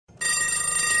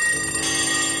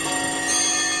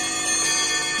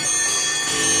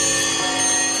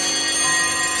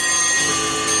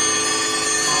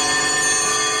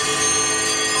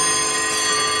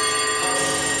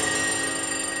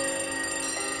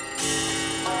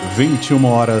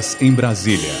21h em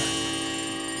Brasília.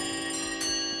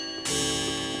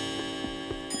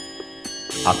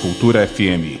 A Cultura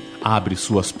FM abre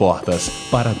suas portas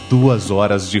para 2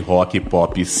 horas de rock e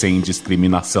pop sem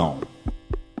discriminação.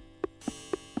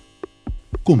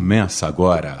 Começa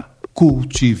agora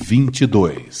Cult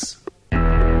 22.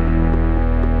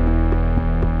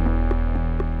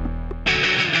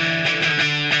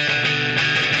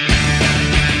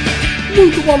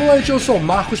 Muito boa noite, eu sou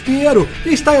Marcos Pinheiro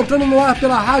e está entrando no ar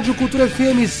pela Rádio Cultura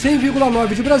FM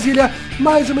 100,9 de Brasília,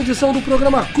 mais uma edição do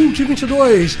programa Cult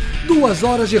 22, 2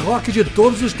 horas de rock de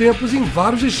todos os tempos em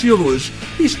vários estilos.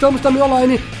 Estamos também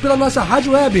online pela nossa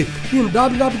rádio web em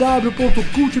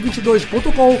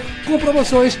www.cult22.com, com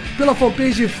promoções pela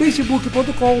fanpage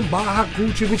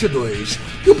facebook.com/cult22.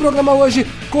 E o programa hoje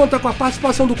conta com a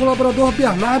participação do colaborador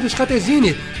Bernardo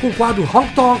Scatesini, com o quadro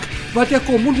Honky Tonk, vai ter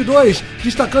Comum de 2,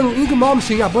 destacando Ing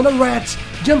Malmsteen e a banda Rats,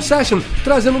 Jam Session,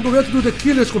 trazendo um dueto do The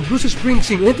Killers com Bruce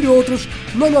Springsteen, entre outros,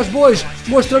 Nome, Bois,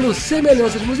 mostrando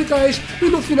semelhanças musicais, e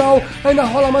no final ainda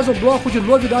rola mais um bloco de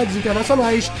novidades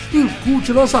internacionais em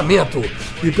Cult Lançamento.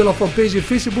 E pela fanpage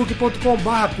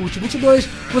facebook.com/cult22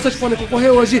 vocês podem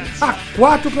concorrer hoje a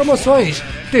 4 promoções.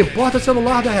 Tem porta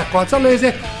celular da Records a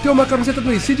Laser, tem uma camiseta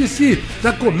do AC/DC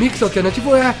da Comics Alternative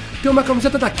Wear, tem uma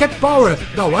camiseta da Cat Power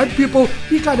da White People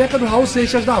e caneca do Raul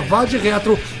Seixas da Vade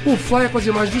Retro. O flyer com as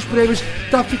imagens dos prêmios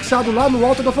está fixado lá no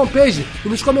alto da fanpage e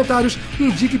nos comentários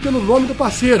indique pelo nome do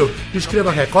parceiro.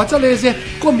 Escreva Records a Laser,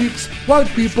 Comics,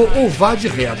 White People ou Vade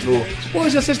Retro.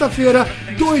 Hoje é sexta-feira,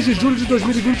 2 de julho de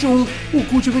 2021, o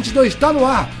Cult 22 está no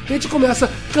ar. A gente começa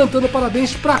cantando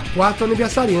parabéns para 4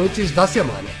 aniversariantes da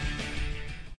semana.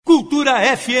 Cultura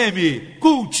FM,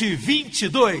 Cult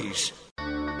 22.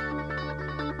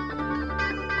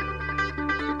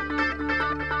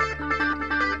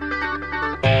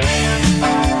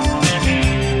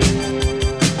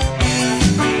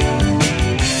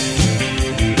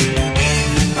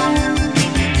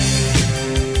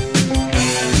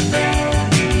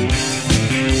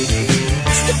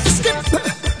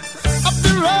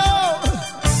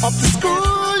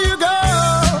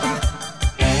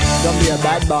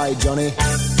 Bad boy, Johnny,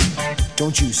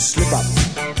 don't you slip up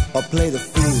or play the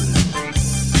fool.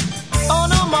 Oh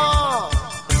no ma,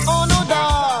 oh no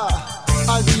da,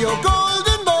 I'll be your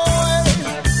golden boy.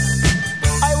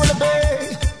 I will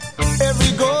obey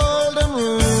every golden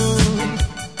rule.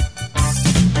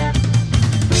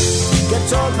 Get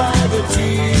told by the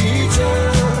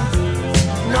teacher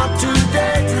not to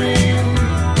daydream,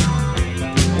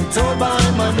 and told by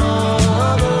my mother.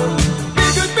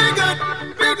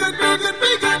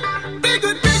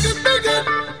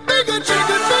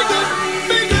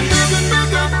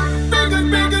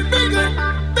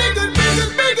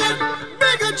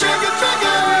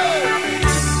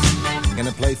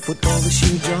 Football this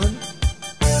year, John?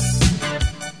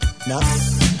 No?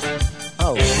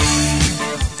 Oh,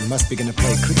 you must be gonna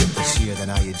play cricket this year then,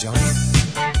 are you, Johnny?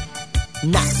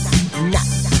 Nah.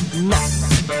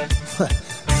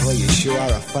 Well, you sure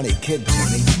are a funny kid,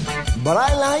 Johnny. But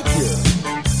I like you.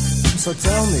 So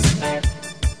tell me,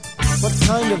 what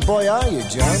kind of boy are you,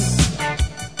 John?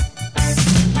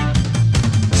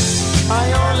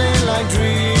 I only like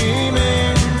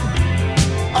dreaming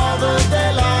all the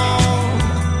day long.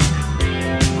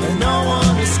 No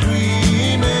one is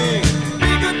screaming.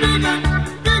 Bigger, bigger,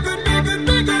 bigger, bigger,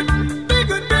 bigger,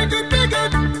 bigger, bigger, bigger,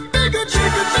 bigger,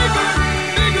 chicken, bigger,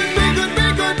 bigger, bigger,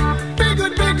 bigger, bigger,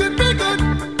 bigger, bigger,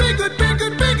 bigger, bigger,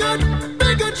 bigger,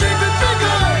 bigger, chicken,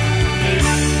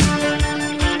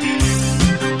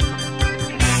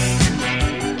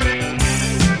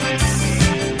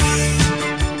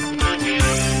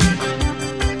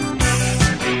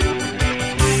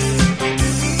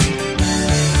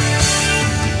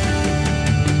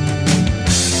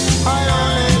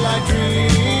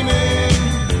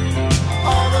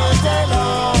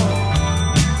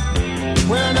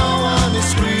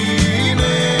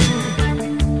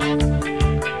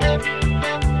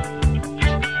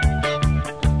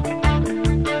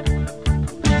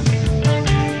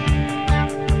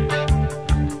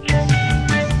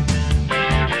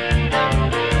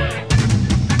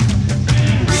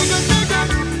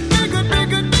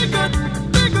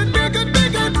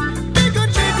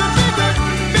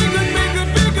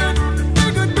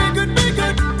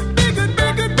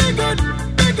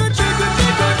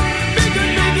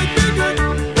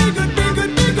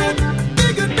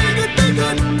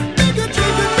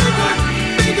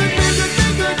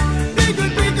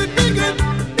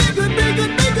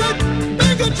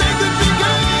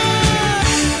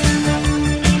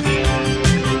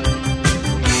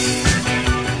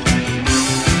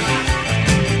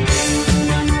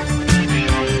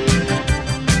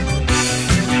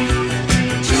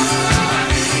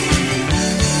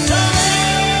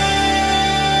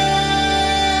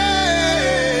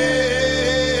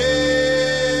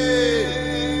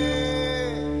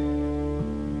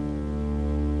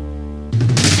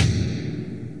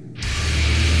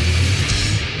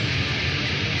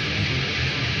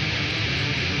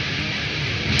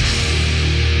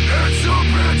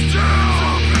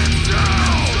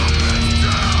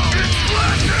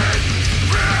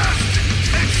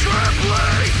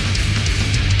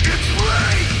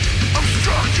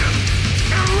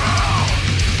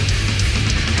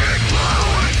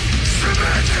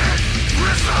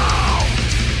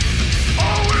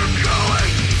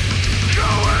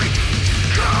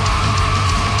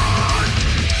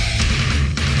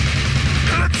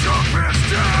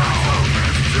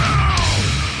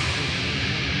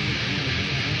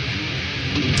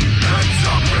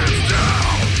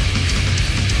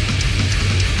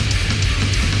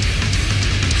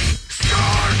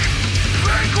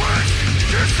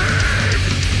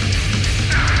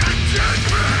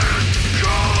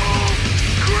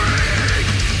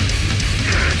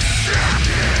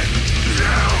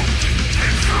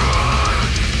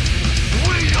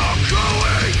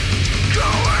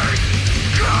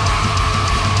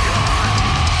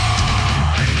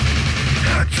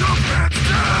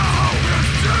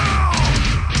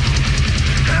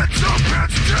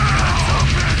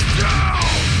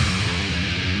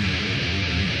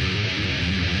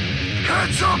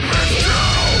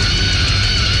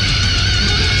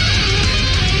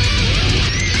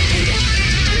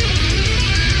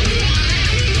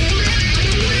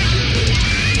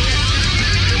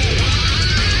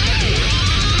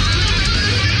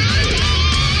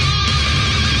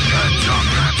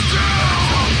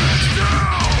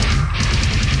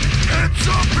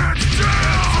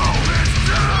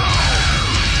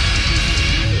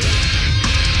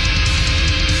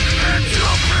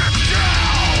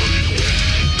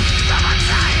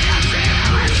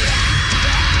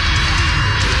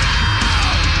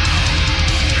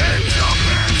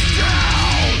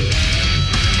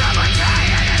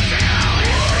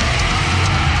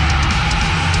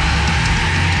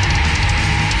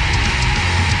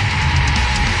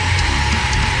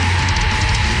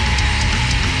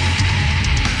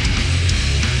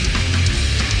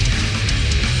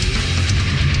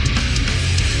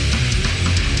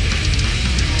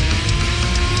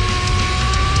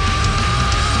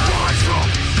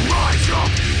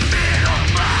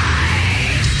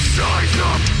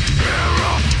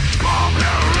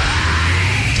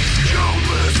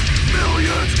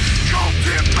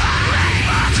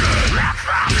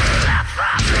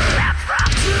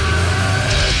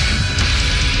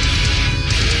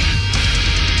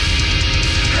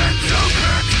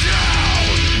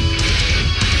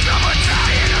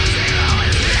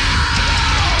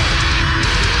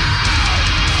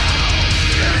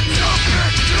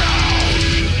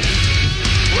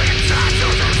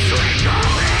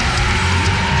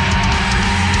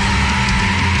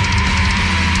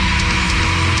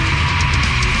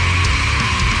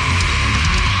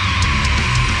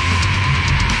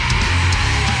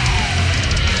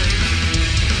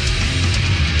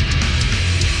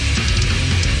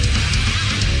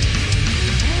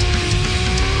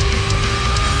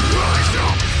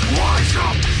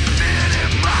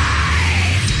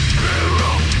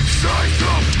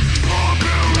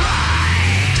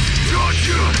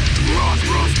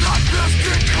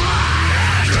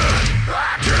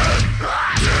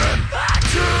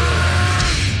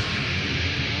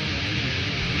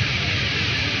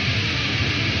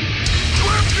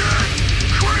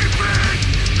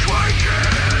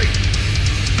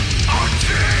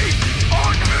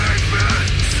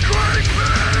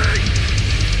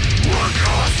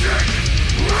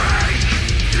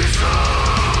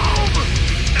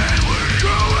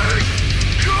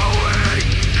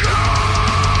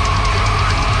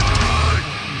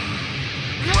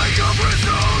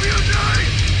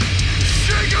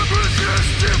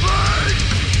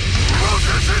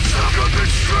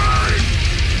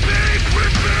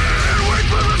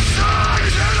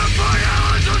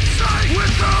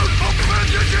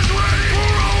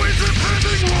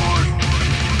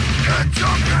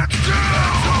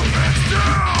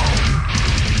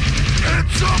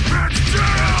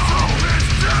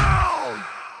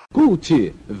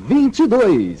 Cult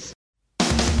 22.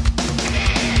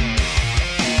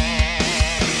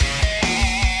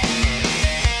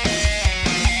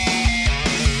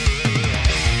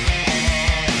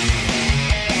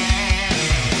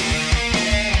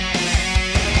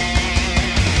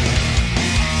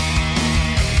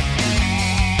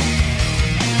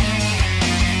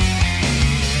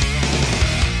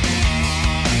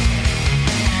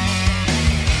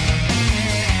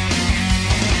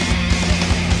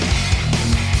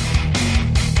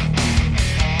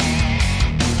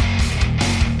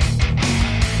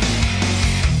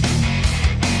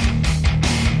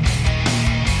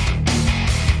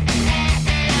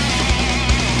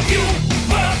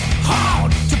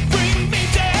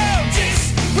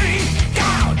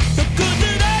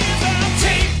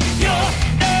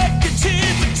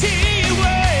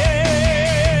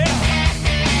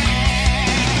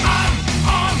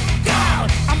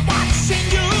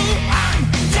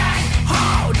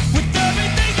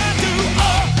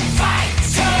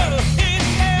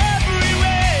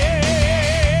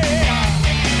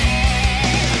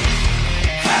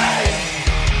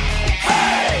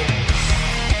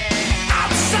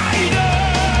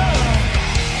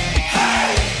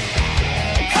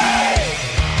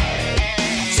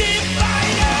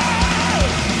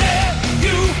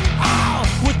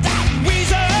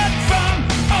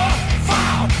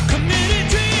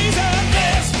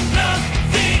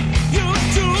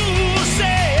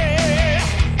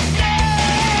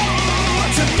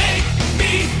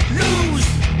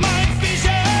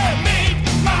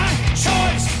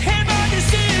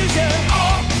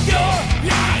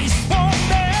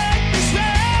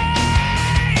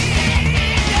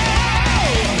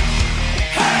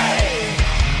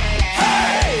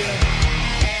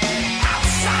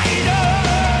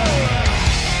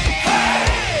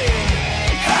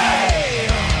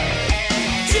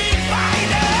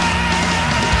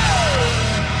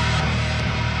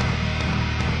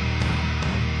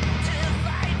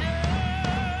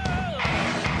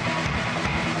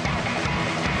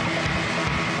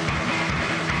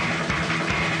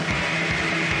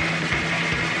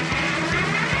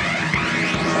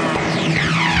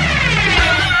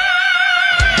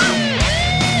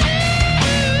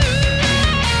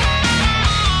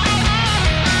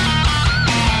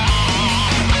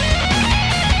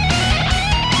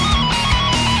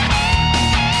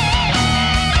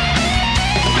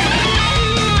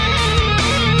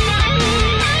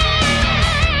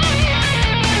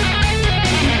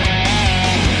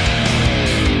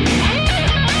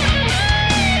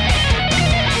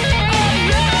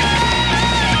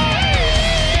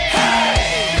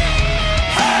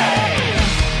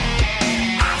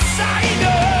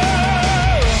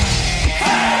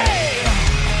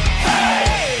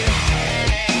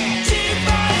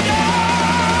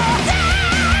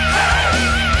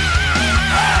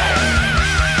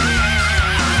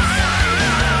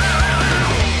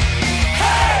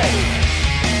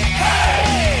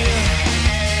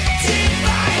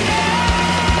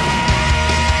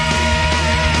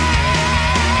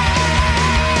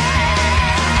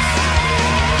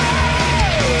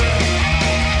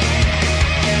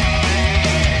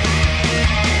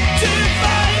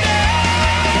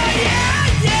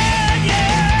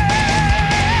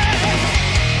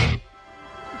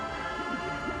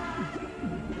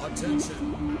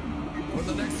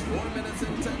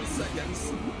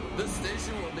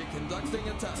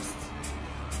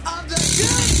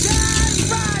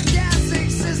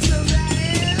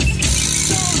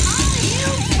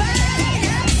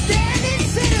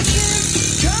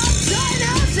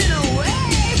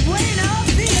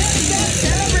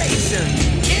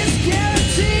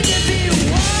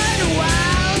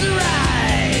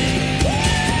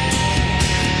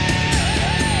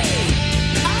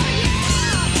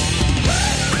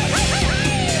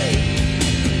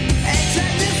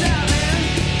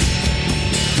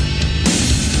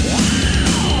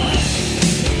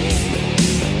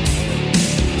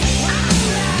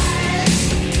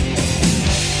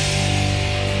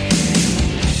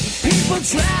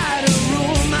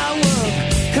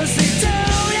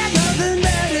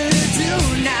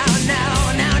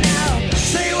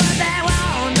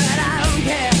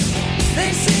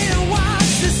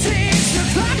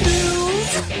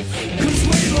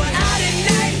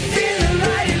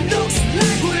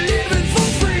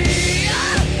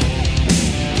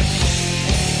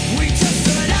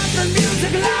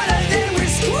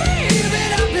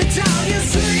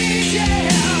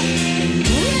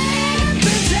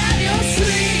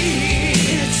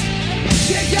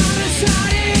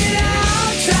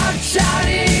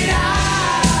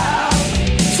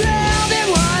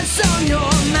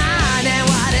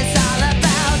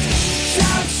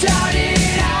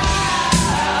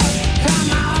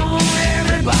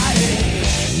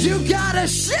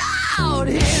 shout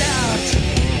it out.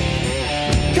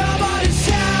 Come on and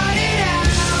shout it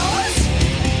out.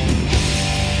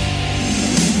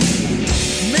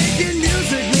 Making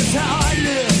music is how I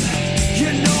live.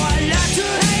 You know I like to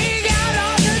hang out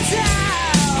on the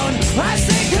town. I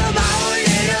say come on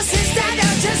little sister,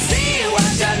 don't you see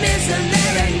what you're missing?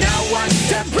 There ain't no one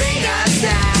to bring us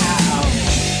down.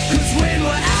 'Cause when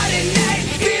we're out at night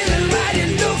feeling right,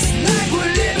 it looks like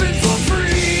we're living for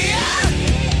free.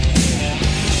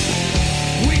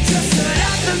 We just turn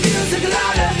out the music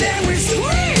louder, then we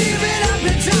scream it up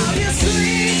and down your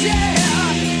street, yeah.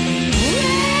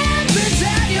 Up and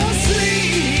down your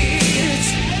street.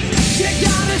 You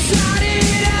gotta shout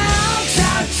it out,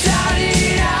 shout, shout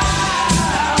it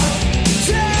out.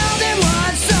 Tell them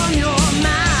what's on your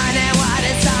mind and what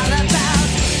it's all about.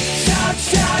 Shout,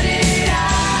 shout it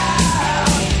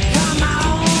out. Come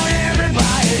on,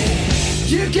 everybody.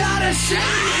 You gotta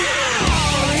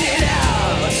shout it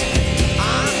out.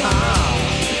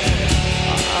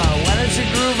 Why don't you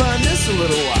groove on this a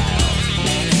little while?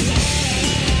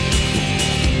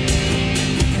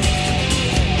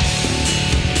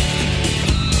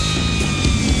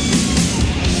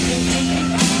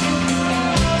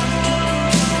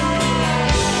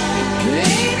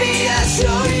 Maybe I'll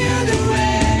show you the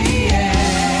way,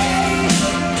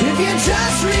 if you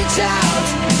just reach out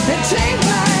and take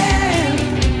my hand.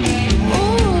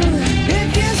 Ooh, if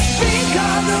you speak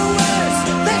all the words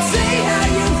that say how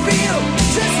you feel,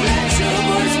 just let your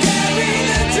voice carry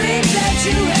the dreams that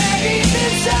you have deep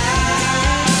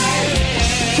inside.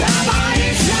 Come on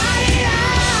and shout it out.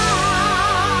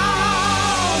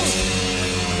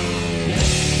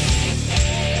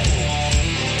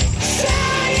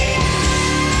 Shout it out.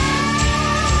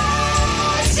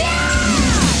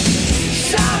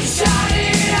 Shout, shout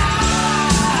it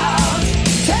out.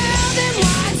 Tell them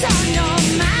what's on your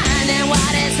mind and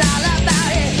what it's all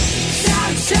about.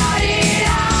 Shout, shout it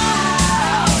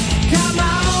out. Come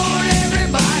on,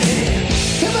 everybody.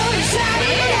 Come on and shout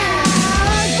it out.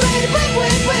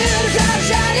 Shout,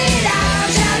 shout it out.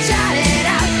 Shout, shout it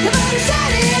out. Come on and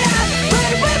shout it out.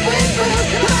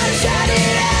 Come on and shout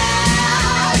it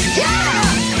out. Yeah.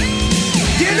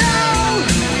 You know,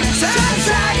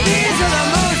 sunshine is the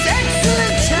most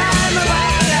excellent time of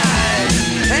our lives.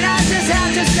 And I just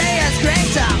have to say it's great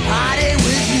to party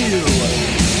with you.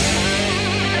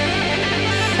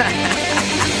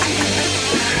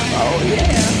 Oh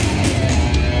yeah.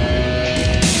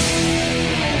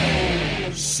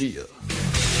 See ya.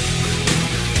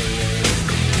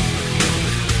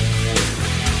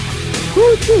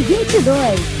 Cult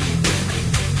 22.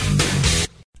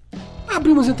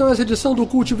 Abrimos então essa edição do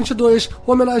Cult 22,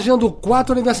 homenageando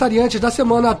 4 aniversariantes da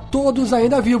semana, todos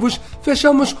ainda vivos.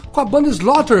 Fechamos com a banda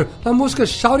Slaughter, na música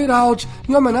Shout It Out,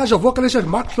 em homenagem ao vocalista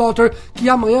Mark Slaughter, que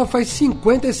amanhã faz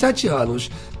 57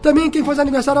 anos. Também quem faz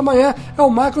aniversário amanhã é o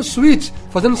Michael Sweet,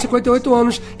 fazendo 58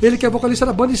 anos, ele que é vocalista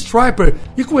da banda Striper,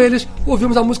 e com eles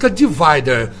ouvimos a música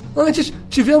Divider. Antes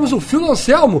tivemos o Phil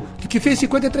Anselmo, que fez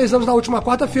 53 anos na última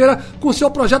quarta-feira, com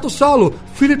seu projeto solo,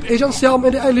 Philip H. Anselmo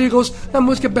and the Illegals, na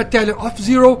música Battalion of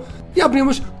Zero. E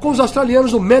abrimos com os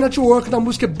australianos do Man at Work na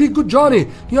música Big Good Johnny,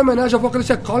 em homenagem ao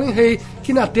vocalista Colin Hay,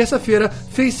 que na terça-feira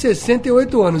fez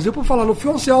 68 anos. E por falar no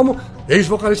Phil Anselmo,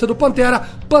 ex-vocalista do Pantera,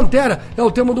 Pantera é o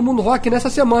tema do Mundo Rock nessa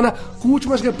semana, com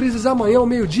últimas reprises amanhã ao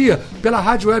meio-dia pela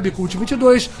Rádio Web Cult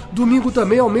 22, domingo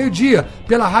também ao meio-dia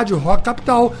pela Rádio Rock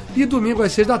Capital e domingo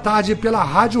às 6 da tarde pela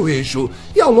Rádio Eixo.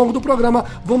 E ao longo do programa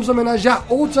vamos homenagear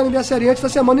outros aniversariantes da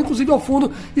semana, inclusive ao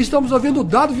fundo estamos ouvindo o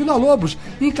Dado Villa-Lobos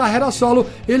em carreira solo,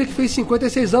 ele que fez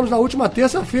 56 anos na última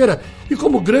terça-feira. E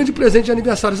como grande presente de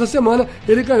aniversário essa semana,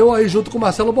 ele ganhou aí junto com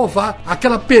Marcelo Bonfá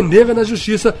aquela pendenga na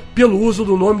justiça pelo uso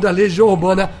do nome da Legião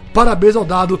Urbana. Parabéns ao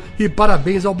Dado e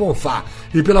parabéns ao Bonfá.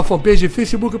 E pela fanpage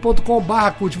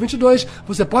facebook.com/cult22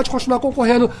 você pode continuar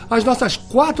concorrendo às nossas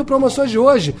 4 promoções de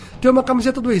hoje. Tem uma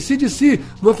camiseta do AC/DC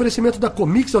no oferecimento da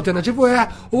Comics Alternative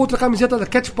Wear, outra camiseta da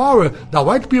Cat Power, da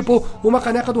White People, uma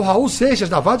caneca do Raul Seixas,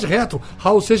 da Vade Retro,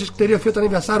 Raul Seixas que teria feito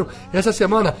aniversário essa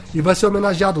semana e vai ser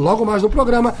homenageado logo mais no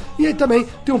programa. E aí também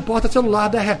tem um porta-celular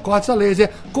da Records a Laser.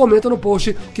 Comenta no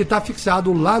post que está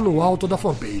fixado lá no alto da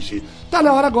fanpage. Tá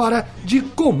na hora agora de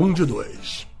Comum de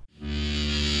 2.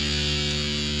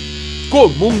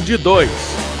 Comum de 2.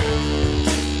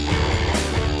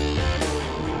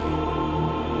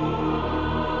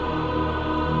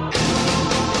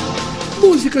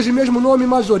 Músicas de mesmo nome,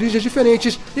 mas origens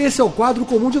diferentes. Esse é o quadro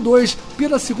Comum de 2,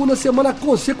 pela segunda semana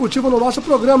consecutiva no nosso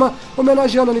programa,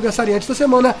 homenageando aniversariantes da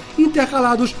semana,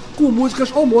 intercalados com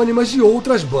músicas homônimas de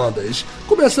outras bandas.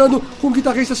 Começando com o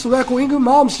guitarrista sueco Yngwie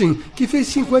Malmsteen, que fez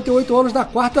 58 anos na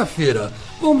quarta-feira.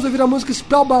 Vamos ouvir a música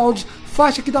Spellbound,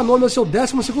 faixa que dá nome ao seu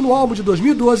 12º álbum de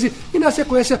 2012, e na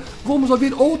sequência vamos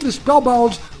ouvir outro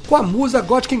Spellbound com a musa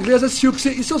gótica inglesa Silksy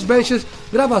e seus Benches,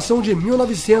 gravação de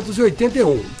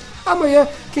 1981. Amanhã,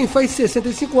 quem faz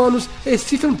 65 anos é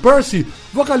Stephen Percy,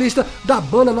 vocalista da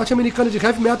banda norte-americana de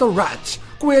heavy metal Rat.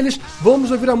 Com eles, vamos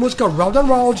ouvir a música Round and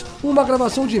Round, uma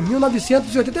gravação de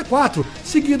 1984,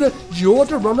 seguida de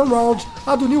outra Round and Round,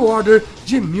 a do New Order,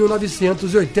 de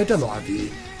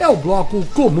 1989. É o bloco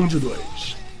Comum de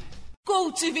 2.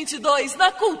 Cult 22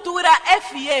 na Cultura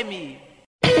FM.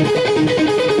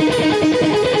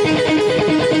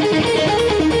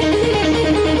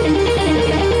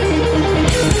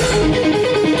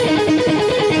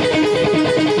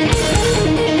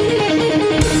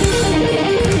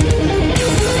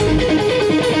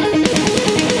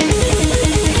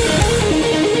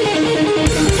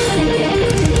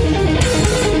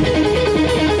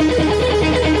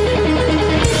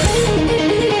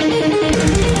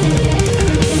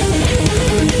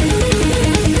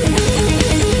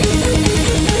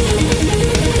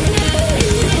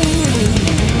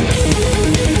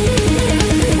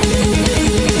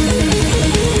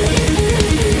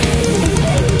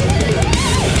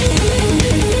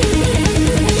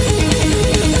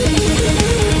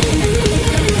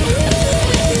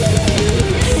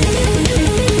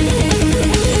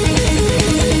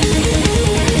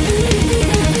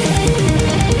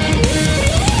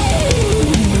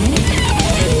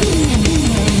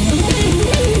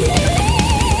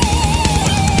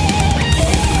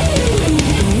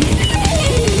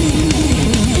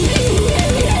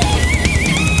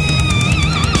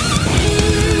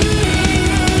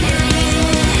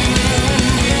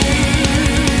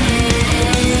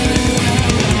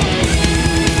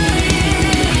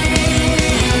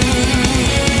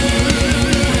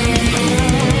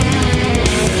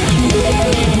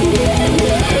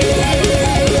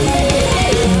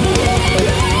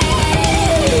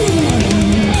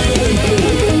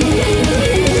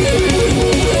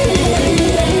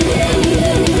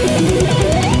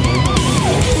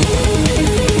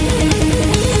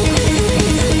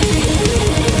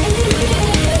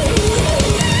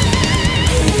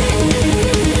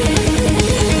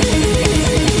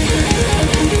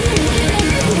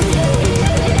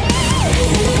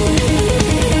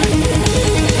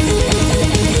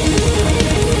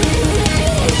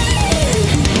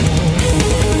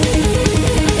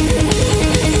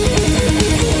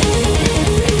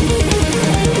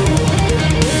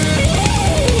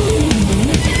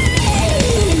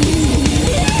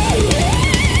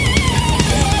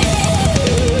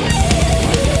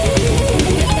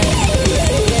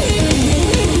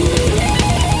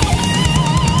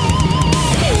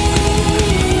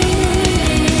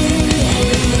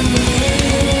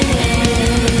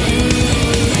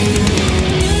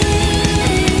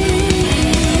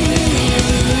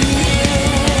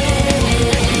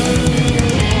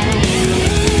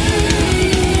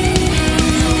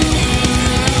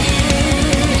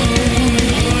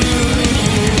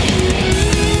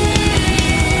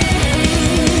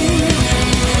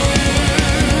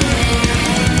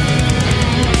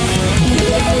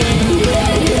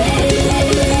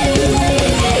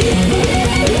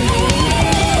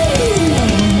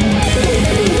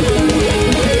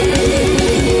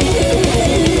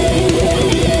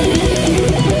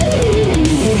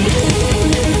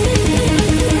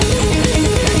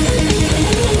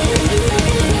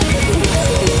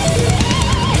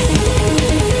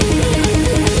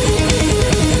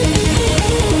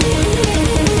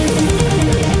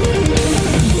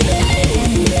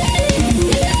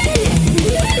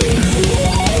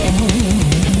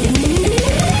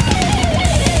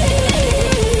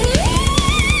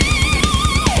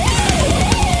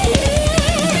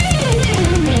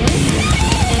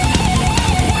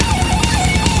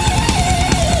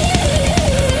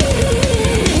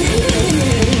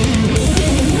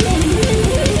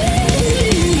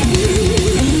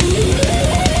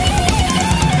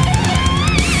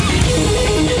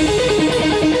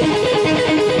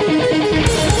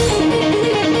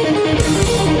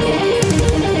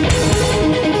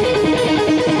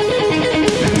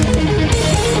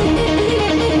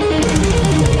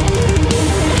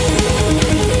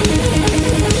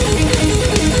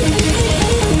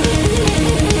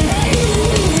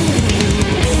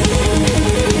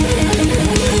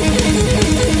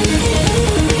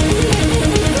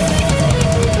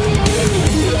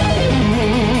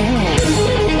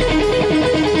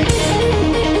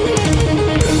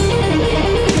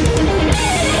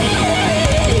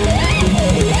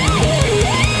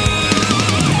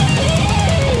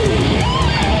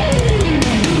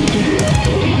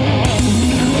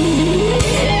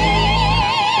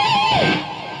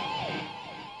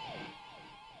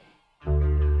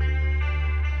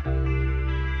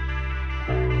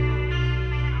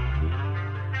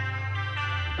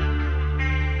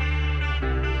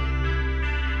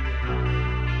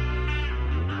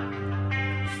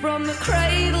 From the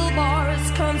cradle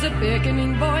bars comes a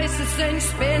beckoning voice that sends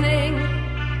spinning.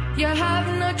 You have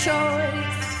no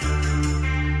choice.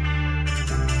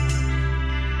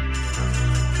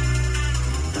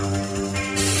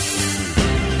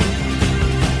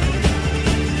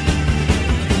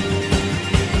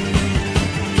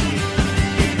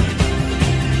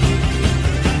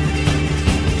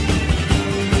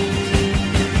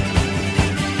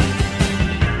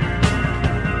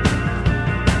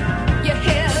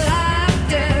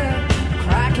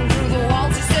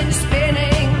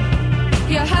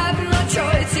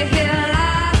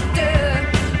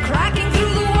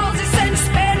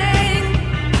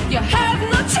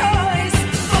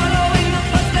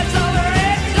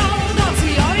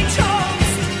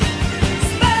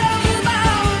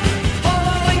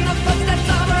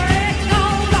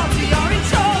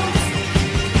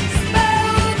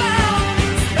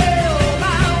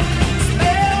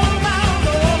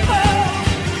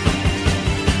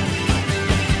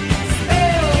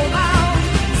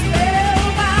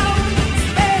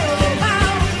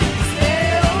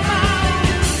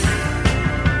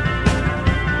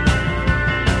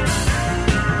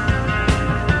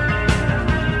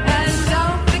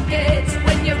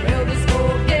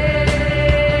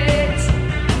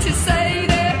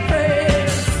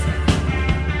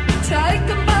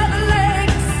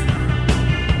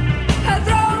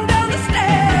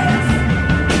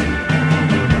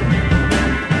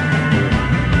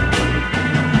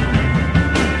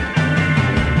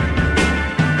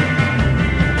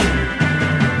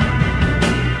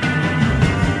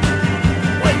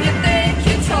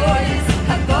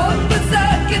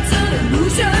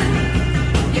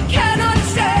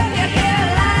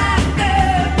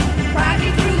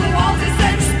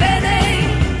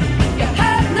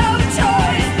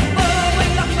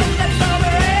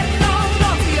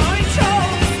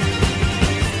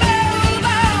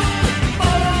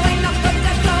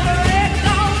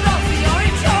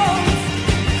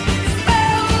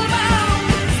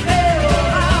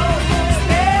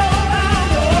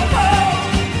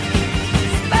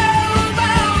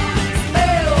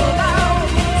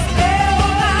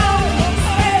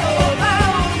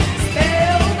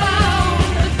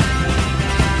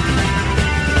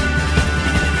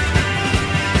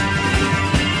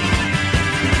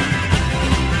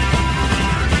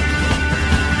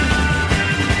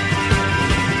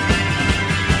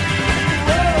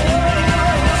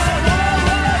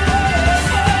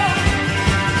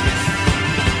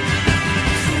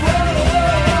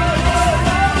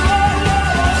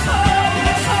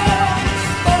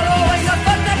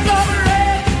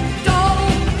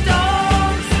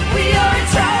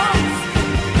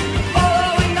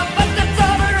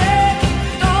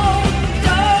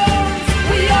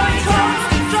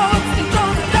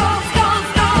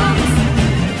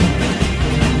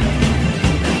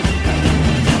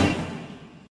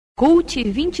 Cult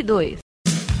 22.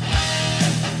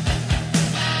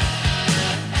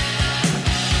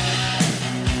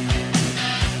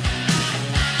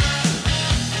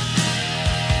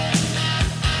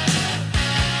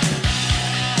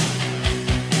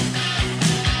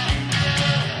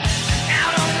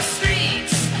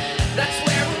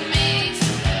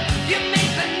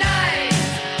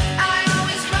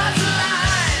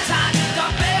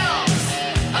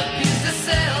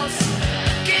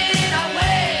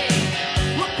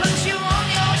 You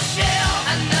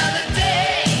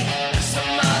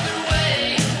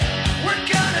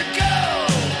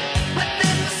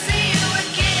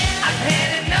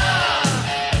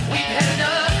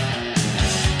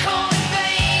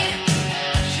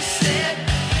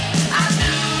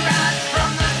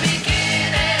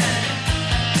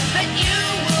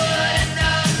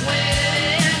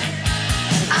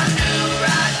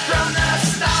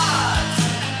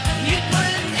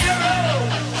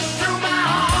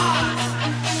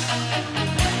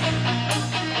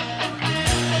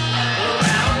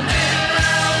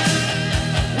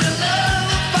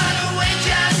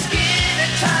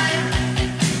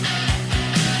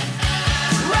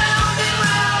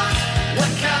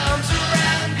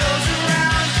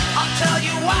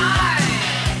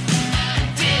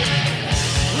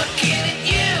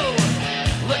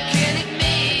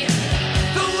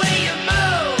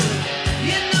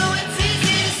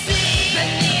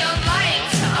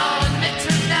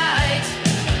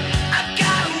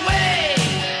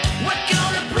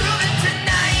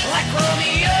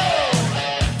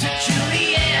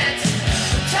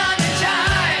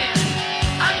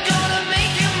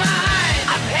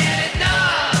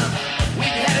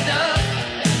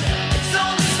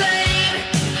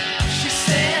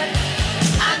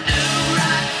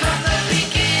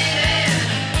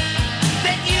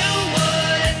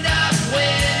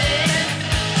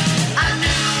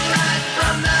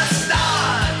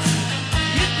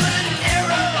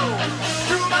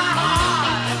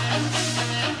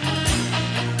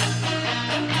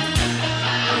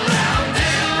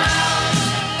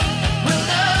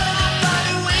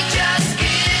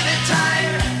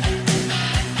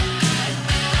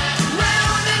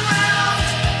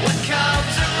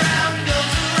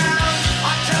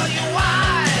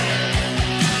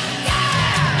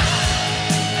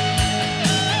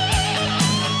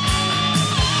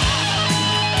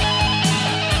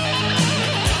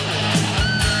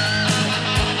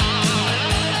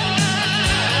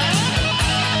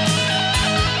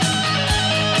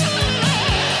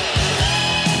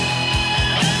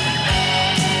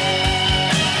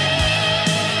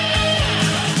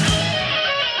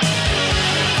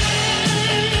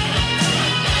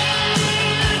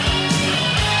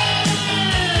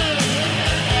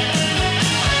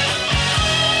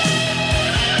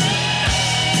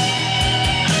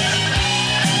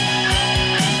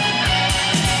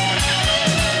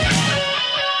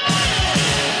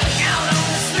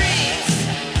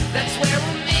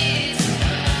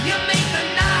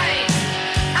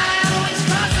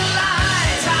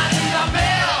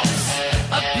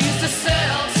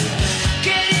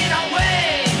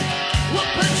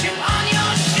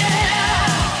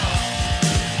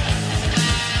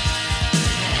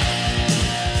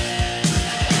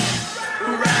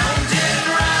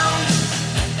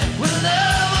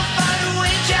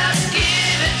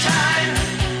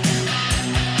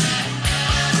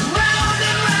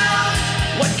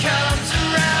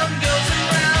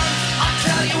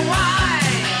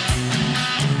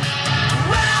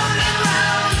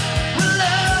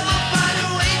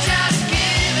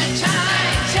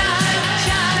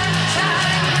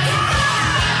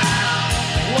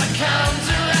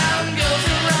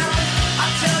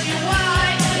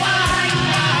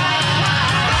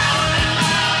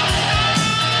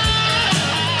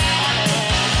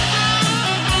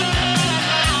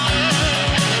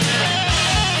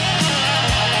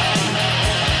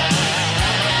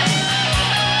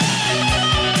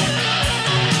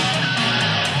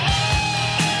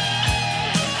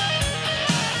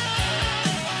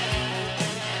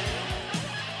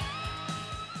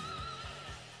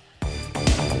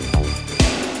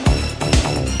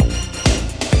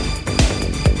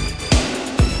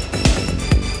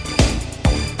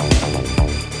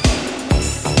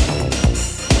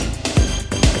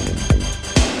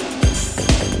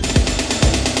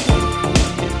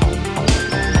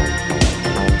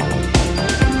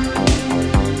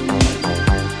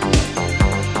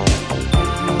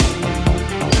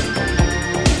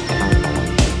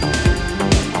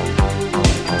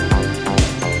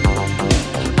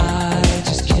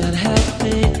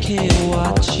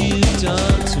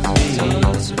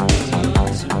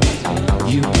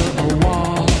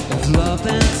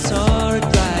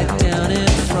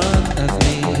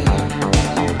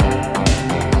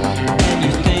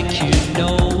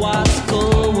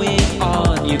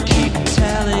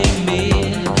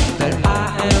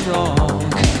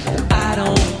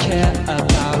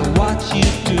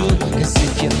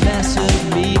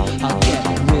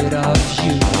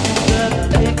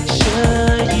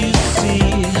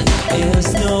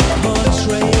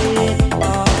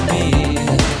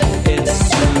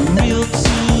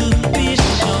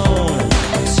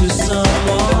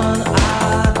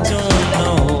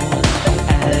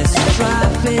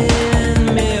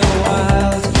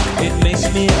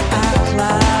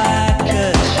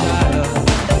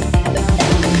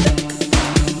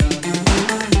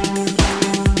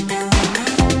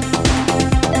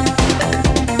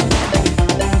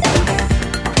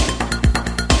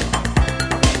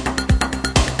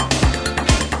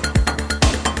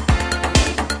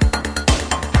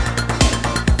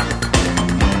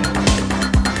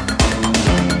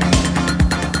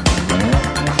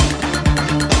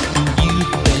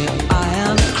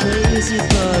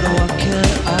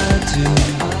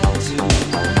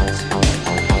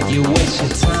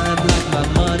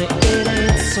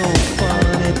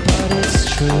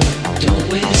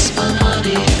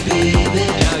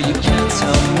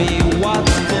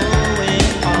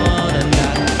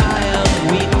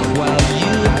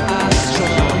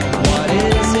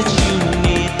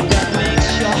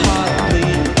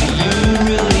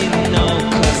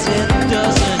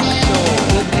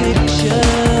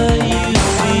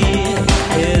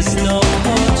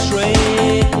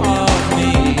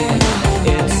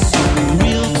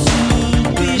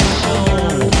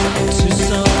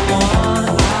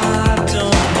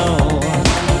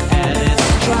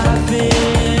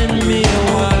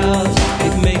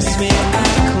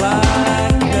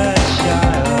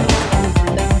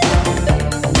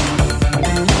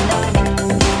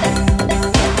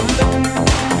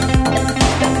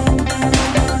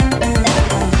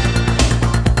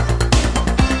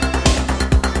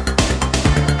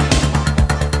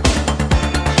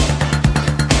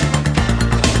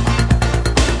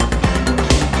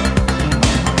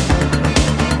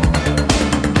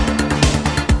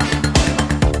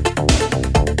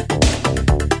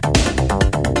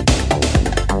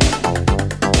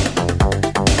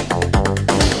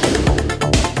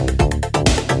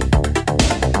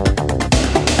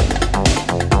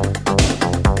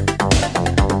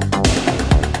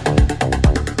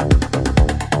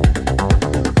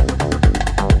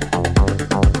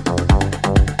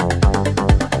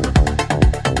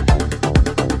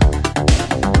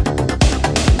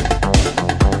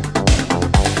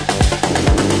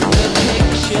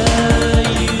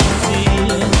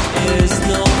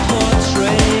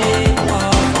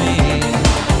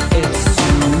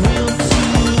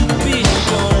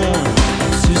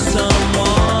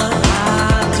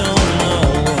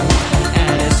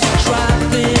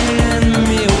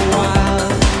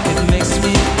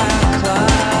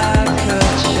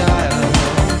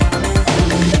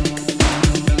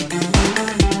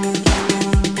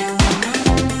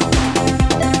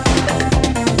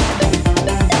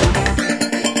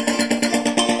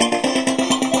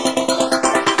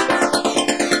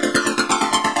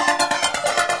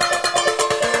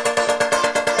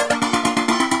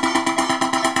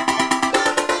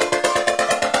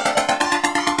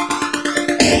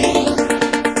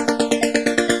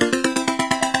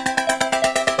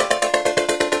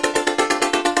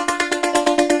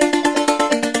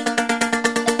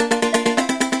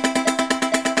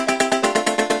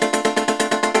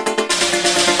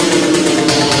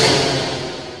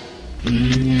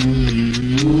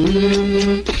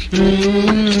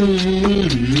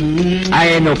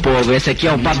povo, esse aqui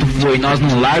é o Pato Fu e nós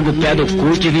não larga o pé do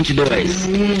Cult 22.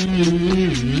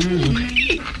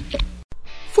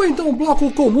 Foi então um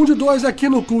bloco comum de 2 aqui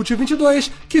no Cult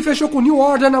 22, que fechou com New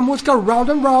Order na música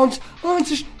Round and Round.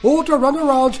 Antes, outro Round and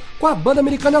Round com a banda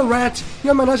americana Rat,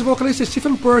 em homenagem ao vocalista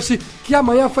Stephen Percy, que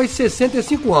amanhã faz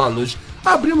 65 anos.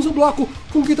 Abrimos o bloco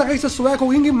com o guitarrista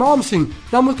sueco Yngwie Malmsteen,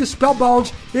 na música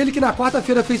Spellbound, ele que na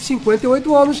quarta-feira fez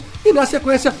 58 anos, e na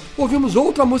sequência ouvimos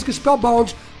outra música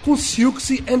Spellbound com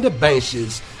Silksy and the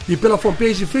Benches. E pela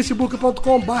fanpage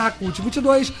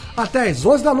facebook.com/cult22 até às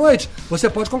 11 da noite você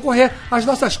pode concorrer às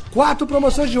nossas 4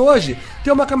 promoções de hoje.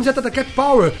 Tem uma camiseta da Cat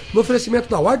Power no oferecimento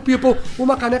da White People,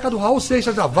 uma caneca do Raul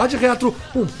Seixas da Vade Retro,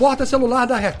 um porta-celular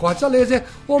da Recortes a Laser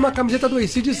ou uma camiseta do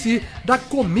AC/DC da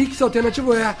Comics Alternative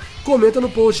Wear. Comenta no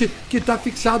post que está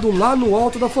fixado lá no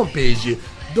alto da fanpage.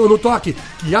 No toque,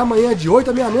 que amanhã de 8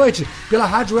 à meia-noite, pela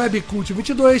rádio web Cult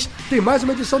 22, tem mais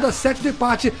uma edição da Saturday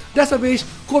Party, dessa vez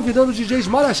convidando os DJs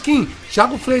Marasquim,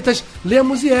 Thiago Freitas,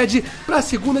 Lemos e Ed, para a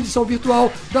segunda edição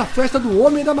virtual da Festa do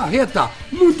Homem da Marreta.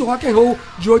 Muito rock and roll,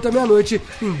 de 8 à meia-noite,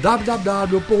 em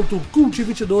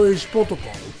www.cult22.com.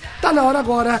 Tá na hora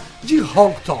agora de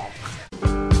Honk Tonk.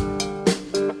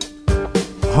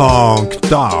 Honk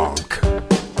Tonk.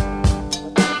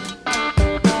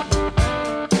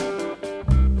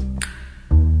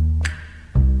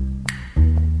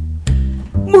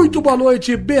 Muito boa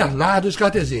noite, Bernardo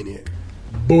Scartesini.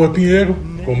 Boa, Pinheiro,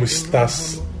 como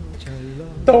estás?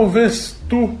 Talvez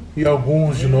tu e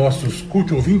alguns de nossos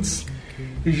cult ouvintes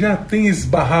já tenham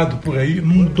esbarrado por aí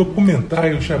num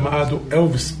documentário chamado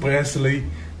Elvis Presley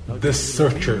The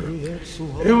Searcher.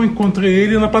 Eu encontrei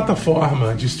ele na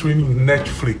plataforma de streaming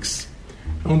Netflix.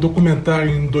 É um documentário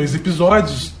em 2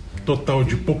 episódios, total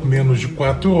de pouco menos de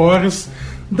 4 horas,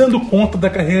 dando conta da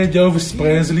carreira de Elvis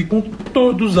Presley com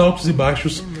todos os altos e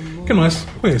baixos que nós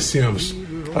conhecemos.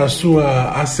 A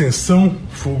sua ascensão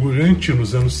fulgurante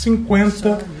nos anos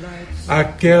 50,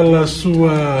 aquela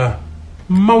sua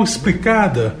mal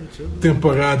explicada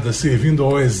temporada servindo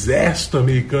ao exército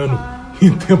americano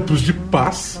em tempos de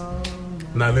paz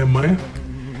na Alemanha,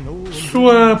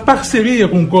 sua parceria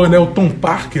com o coronel Tom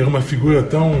Parker, uma figura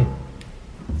tão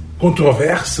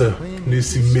controversa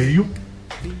nesse meio.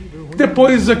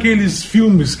 Depois aqueles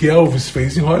filmes que Elvis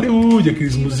fez em Hollywood,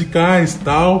 aqueles musicais e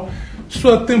tal,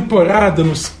 sua temporada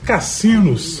nos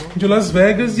cassinos de Las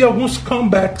Vegas e alguns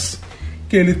comebacks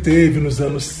que ele teve nos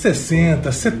anos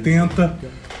 60, 70,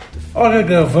 ora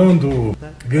gravando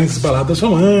grandes baladas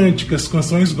românticas,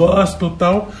 canções gospel e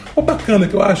tal. O bacana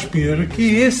que eu acho, Pinheiro, é que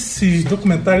esse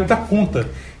documentário dá conta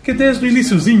que desde o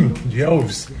iniciozinho de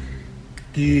Elvis,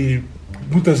 que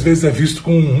muitas vezes é visto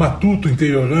como um matuto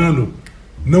interiorano,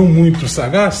 não muito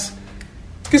sagaz,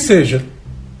 que seja,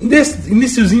 nesse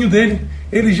iniciozinho dele,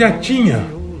 ele já tinha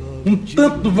um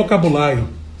tanto do vocabulário,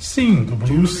 sim, do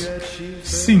blues,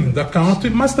 sim, da country,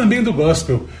 mas também do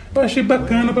gospel. Eu achei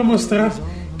bacana para mostrar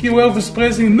que o Elvis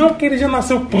Presley, não que ele já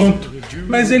nasceu pronto,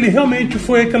 mas ele realmente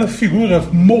foi aquela figura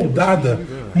moldada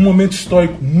num momento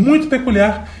histórico muito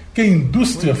peculiar que a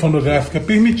indústria fonográfica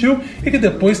permitiu e que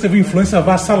depois teve influência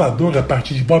avassaladora a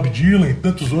partir de Bob Dylan e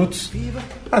tantos outros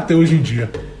até hoje em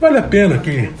dia. Vale a pena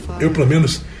que eu, pelo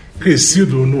menos,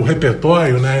 crescido no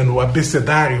repertório, né, no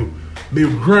abecedário meio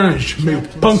grunge, meio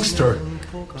punkster,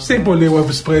 sempre olhei o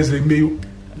Elvis Presley meio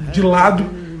de lado.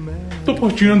 Tô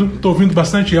curtindo, tô ouvindo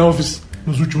bastante Elvis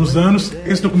nos últimos anos.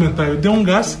 Esse documentário deu um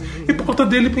gás e por conta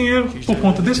dele, Pinheiro, por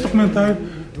conta desse documentário,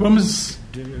 vamos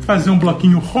fazer um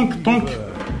bloquinho Honk Tonk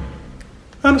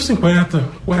anos 50,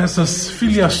 com essas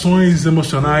filiações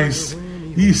emocionais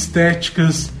e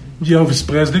estéticas de Elvis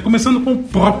Presley, começando com o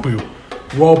próprio,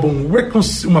 o álbum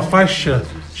uma faixa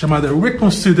chamada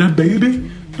Reconsider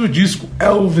Baby, do disco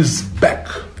Elvis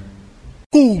Back.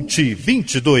 Cult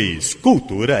 22,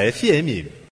 Cultura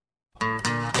FM.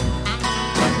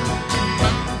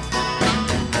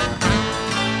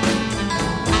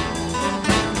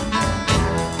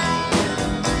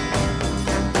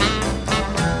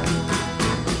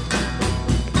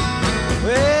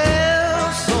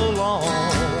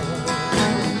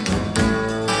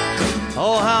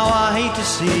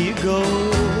 See you go.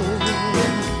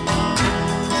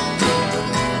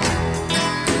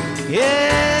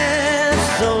 Yeah,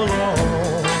 so long.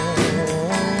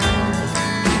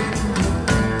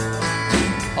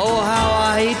 Oh, how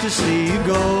I hate to see you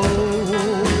go.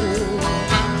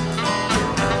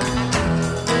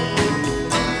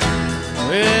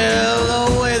 Well, the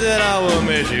way that I will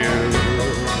miss you,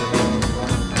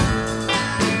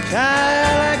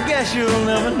 child, I guess you'll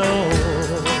never know.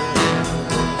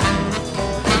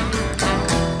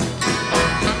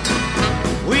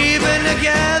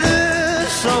 Together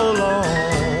so long,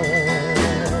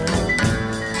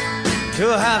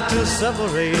 to have to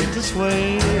separate this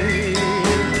way.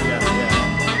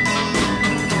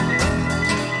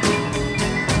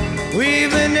 We've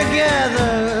been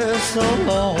together so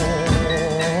long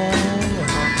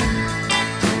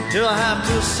to have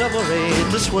to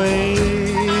separate this way.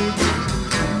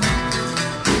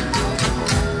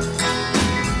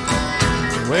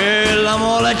 Well, I'm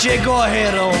gonna let you go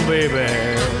ahead on, baby.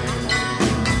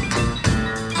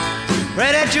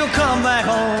 Pray that you'll come back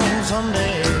home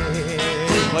someday.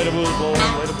 Play the blues, boy,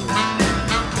 play the blues.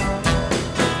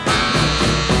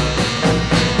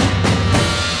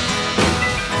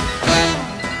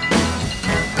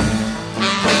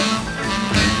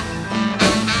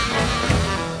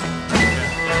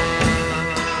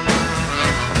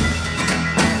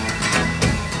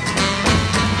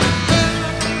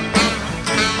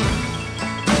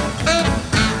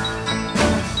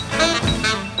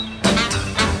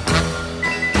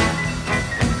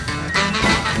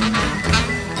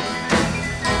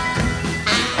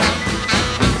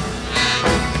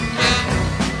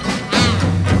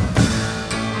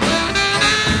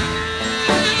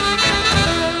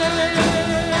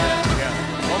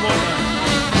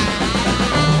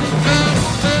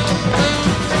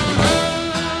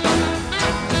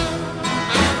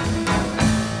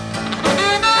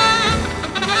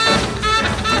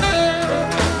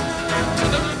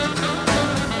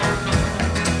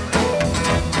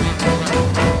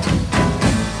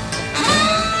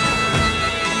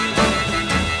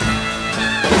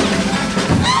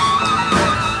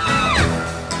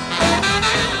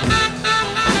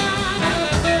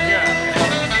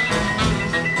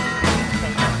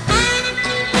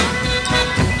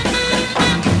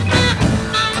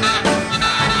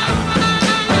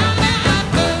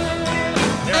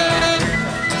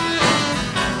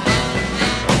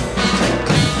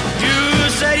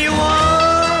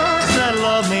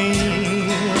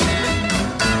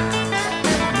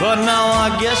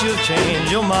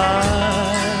 Change your mind.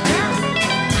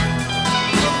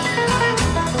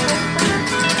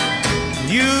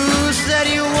 You said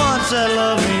you once said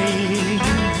love me,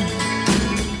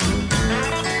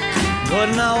 but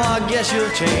now I guess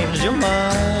you've changed your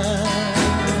mind.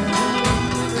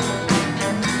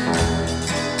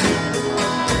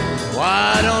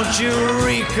 Why don't you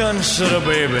reconsider,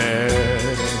 baby?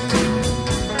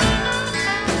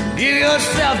 Give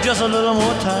yourself just a little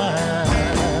more time.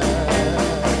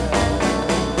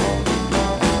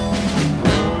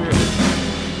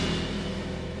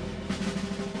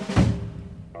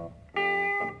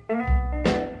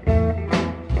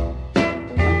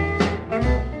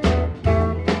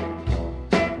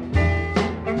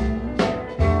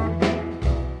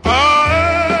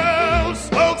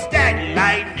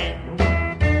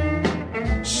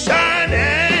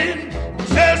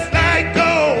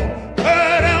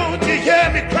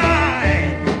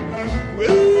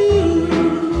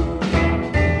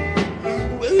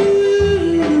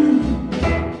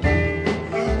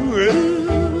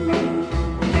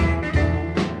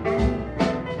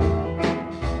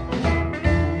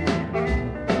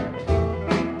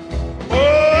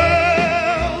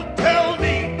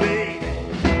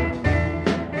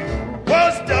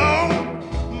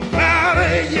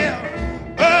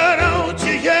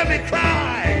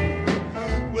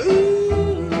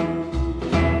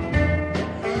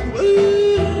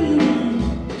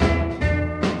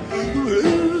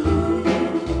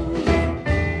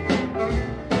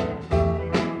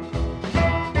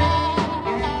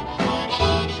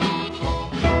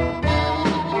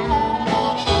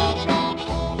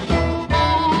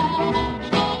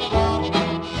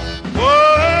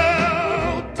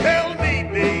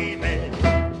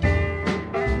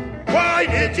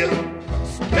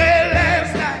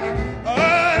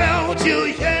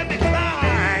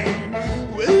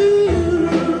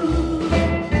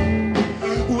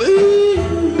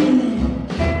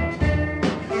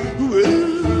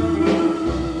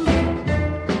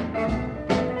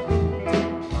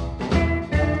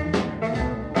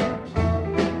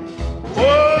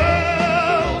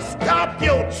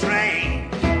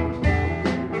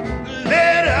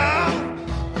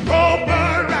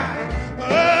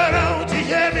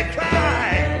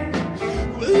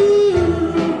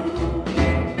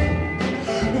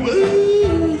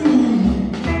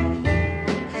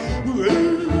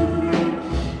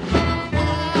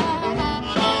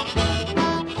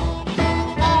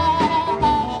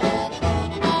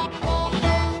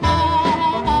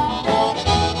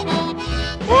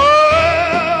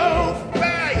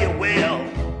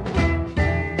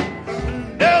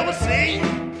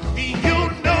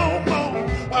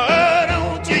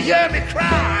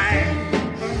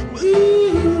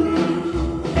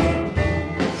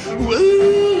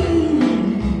 Woo.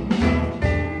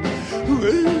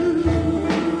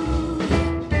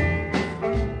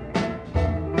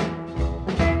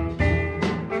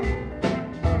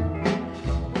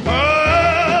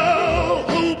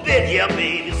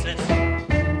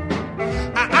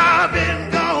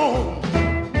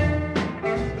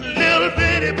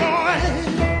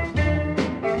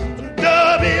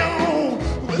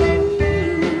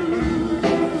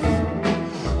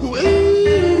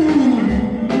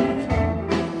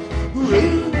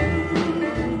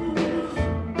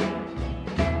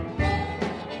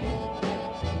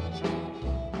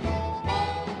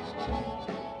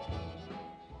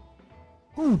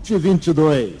 Cult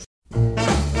 22.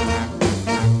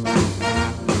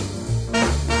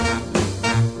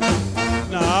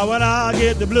 Now when I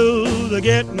get the blues, I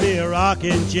get me a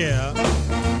rocking chair.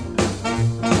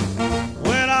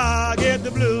 When I get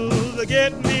the blues, I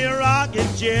get me a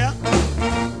rocking chair.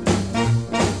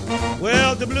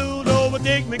 Well, the blues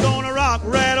overtake me, gonna rock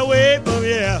right away from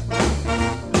here.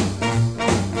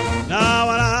 Now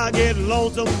when I get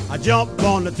lonesome, I jump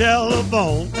on the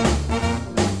telephone.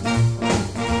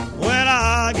 When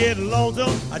I get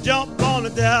lonesome, I jump on the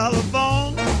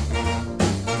telephone.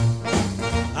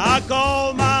 I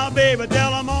call my baby,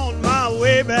 tell I'm on my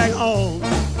way back home.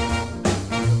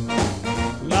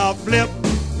 Now flip,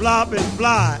 flop, and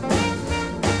fly.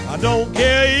 I don't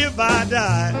care if I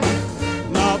die.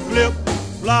 Now flip,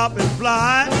 flop, and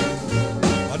fly.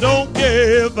 I don't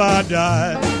care if I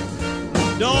die.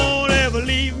 Don't ever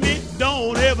leave me,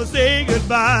 don't ever say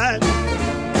goodbye.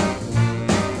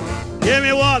 Give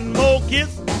me one more kiss,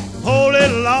 hold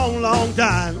it a long, long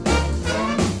time.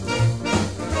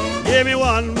 Give me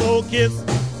one more kiss,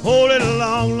 hold it a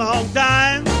long, long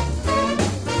time.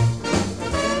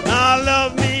 Now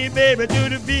love me, baby, to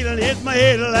the feeling hits my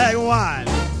head like wine.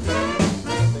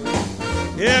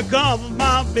 Here comes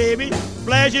my baby,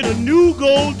 flashing a new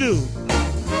gold tooth.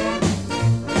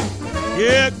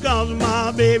 Here comes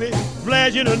my baby,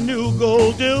 flashing a new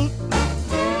gold tooth.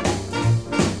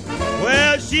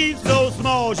 Well, she's so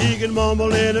small she can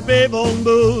mumble in a payphone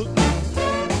booth.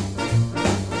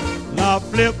 Now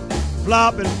flip,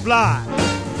 flop, and fly.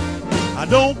 I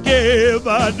don't care if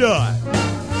I die.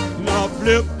 Now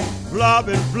flip, flop,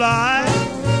 and fly.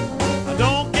 I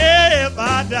don't care if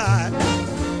I die.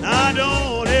 Now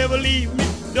don't ever leave me,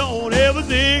 don't ever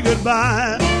say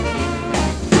goodbye.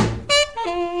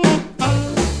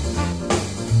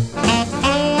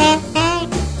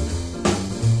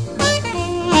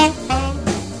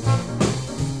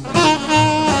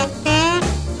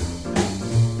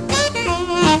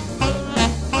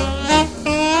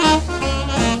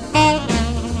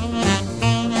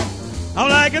 I'm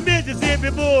like a Mississippi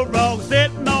bulldog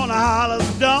sitting on a hollow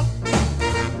stump.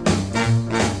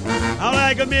 I'm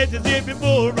like a Mississippi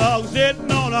bulldog sitting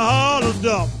on a hollow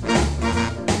stump.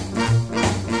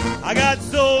 I got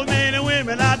so many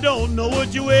women, I don't know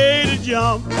which way to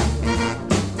jump.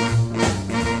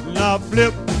 Now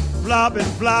flip, flop,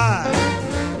 and fly.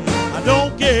 I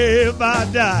don't care if I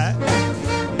die.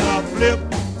 Now flip,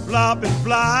 flop, and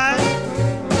fly.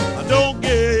 I don't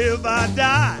care if I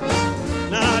die.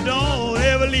 Now don't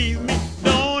ever leave me,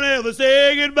 don't ever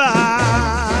say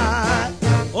goodbye.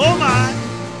 Oh my.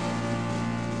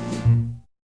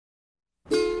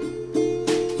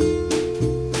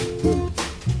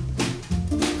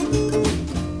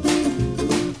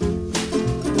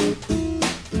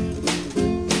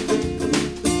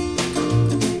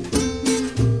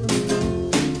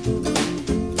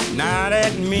 Now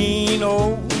that mean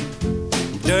old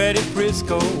dirty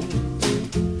Frisco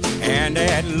and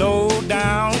that low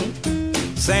down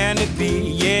Sandy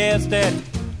P, yes, that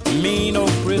mean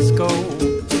old Frisco,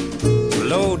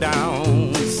 low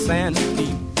down Sandy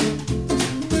P.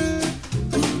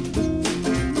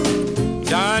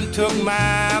 Done took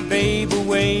my baby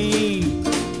away,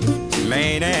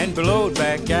 man, and blowed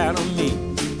back out on me.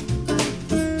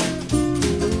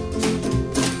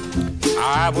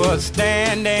 I was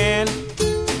standing,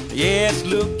 yes,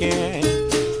 looking,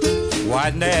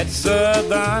 watching that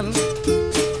southern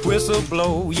whistle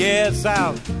blow. Yes, I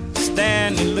was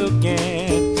standing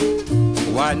looking,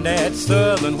 watching that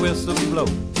southern whistle blow.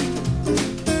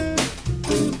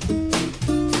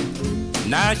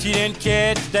 Now she didn't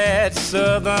catch that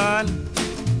southern.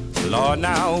 Lord,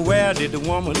 now where did the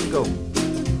woman go?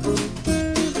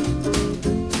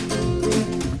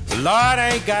 Lord,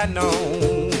 I ain't got no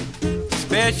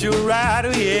special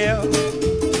rider here.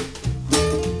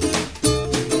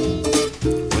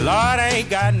 Lord, I ain't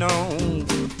got no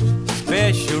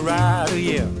special rider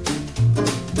here.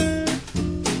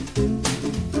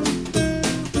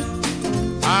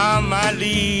 I might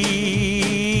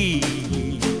leave,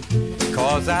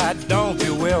 'cause I don't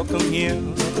feel welcome here.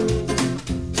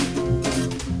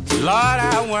 Lord,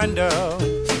 I wonder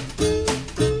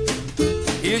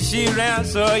if she'll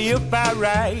answer if I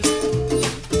write.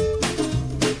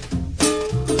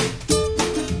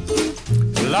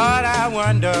 Lord, I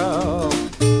wonder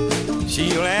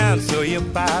she'll answer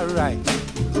if I write.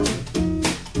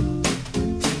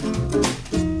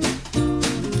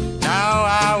 Now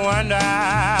I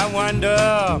wonder,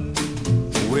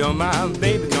 will my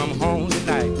baby come home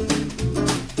tonight?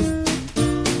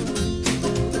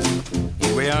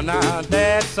 Well, now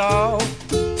that's all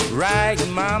right,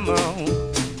 mama.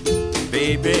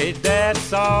 Baby,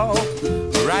 that's all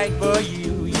right for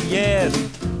you, yes,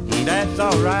 that's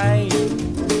alright,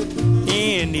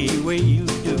 any way you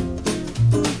do.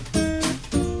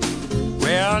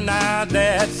 Well, now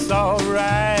that's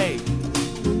alright,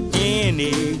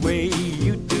 any way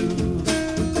you do.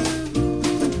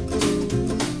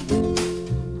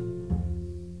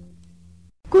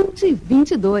 Cult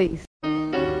 22.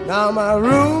 Now my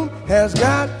room has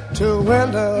got 2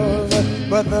 windows,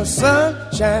 but the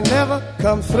sunshine never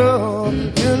come through.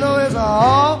 You know it's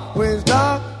always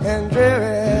dark and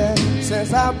dreary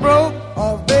since I broke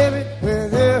off, baby,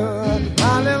 with you.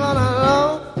 I live on a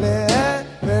lonely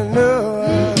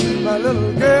avenue. My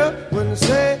little girl wouldn't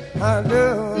say I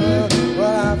do,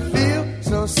 but I feel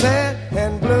so sad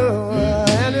and blue,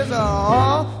 and it's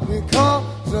all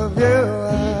because of you.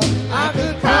 I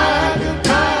could cry, I could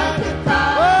cry, I could cry.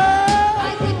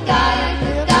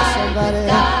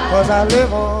 Cause I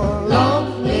live on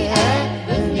Lonely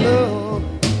Avenue.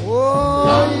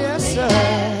 Oh, yes, sir.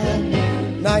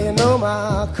 Now you know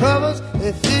my covers,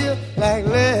 they feel like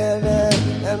lead,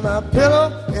 and my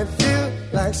pillow, it feels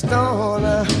like stone.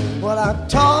 Well, I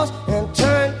toss and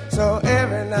turn so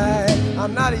every night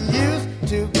I'm not used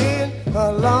to being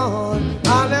alone.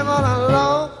 I live on a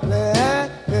lonely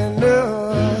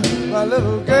avenue. My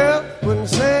little girl wouldn't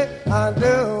say I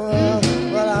do,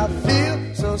 but I feel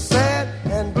so sad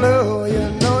and blue. You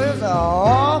know it's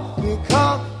all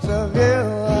because of you.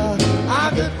 I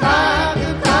could cry, I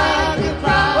could cry, I could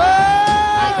cry. Oh,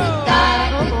 I could die,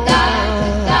 I could die, I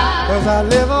could die. 'Cause I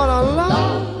live on a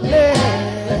lonely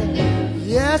avenue.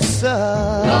 Yes,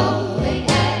 sir. Lonely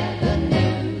avenue.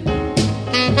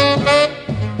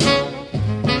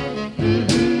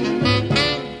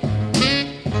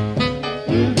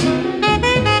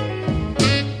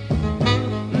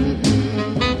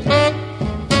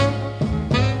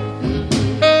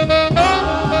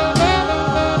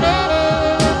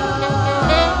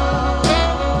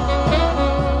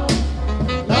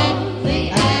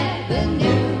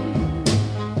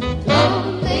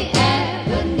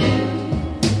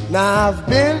 Now I've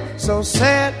been so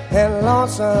sad and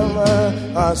lonesome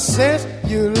since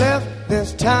you left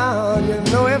this town. You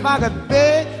know if I could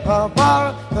beg or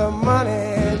borrow the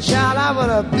money, child, I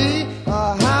would be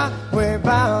a highway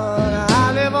bound.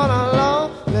 I live on a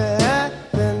lonely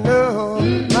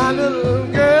avenue. My little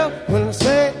girl wouldn't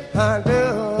say I do,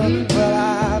 but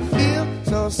I feel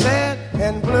so sad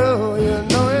and blue. You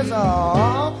know it's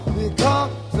all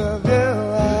because of you.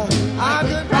 I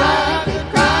could cry, I could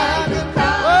cry, I could cry.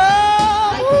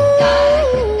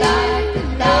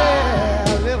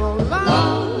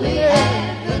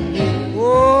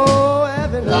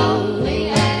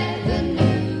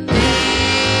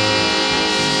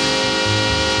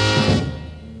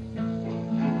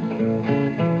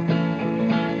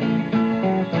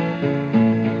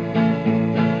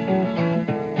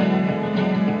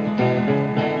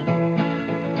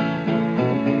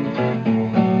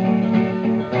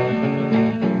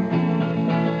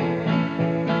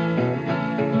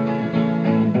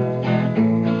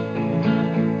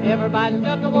 Everybody's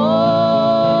got to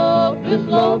walk this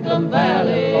lonesome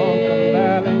valley.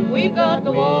 We've got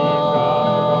to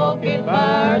walk it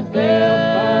by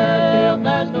ourselves.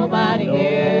 There's nobody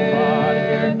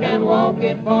here can walk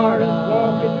it for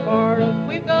us.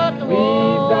 We've got to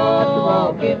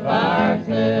walk it by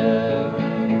ourselves.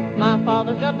 My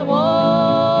father's got to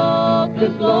walk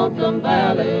this lonesome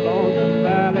valley.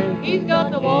 He's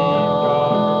got to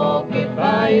walk it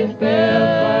by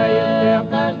himself.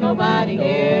 There's nobody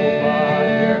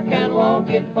here can walk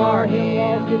it for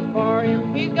him.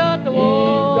 He's got to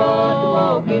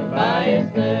walk it by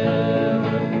himself.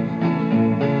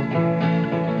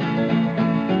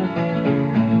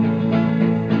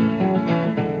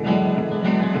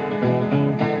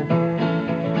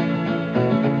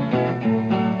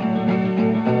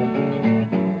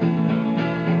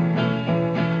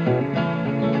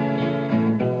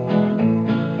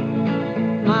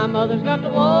 My mother's got to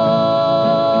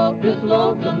walk this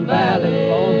lonesome valley.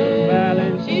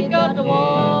 She's got to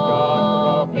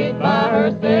walk it by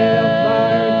herself.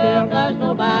 There's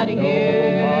nobody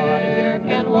here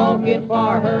can walk it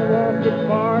for her.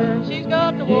 She's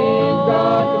got to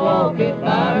walk it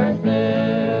by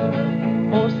herself.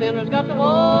 Oh, sinners got to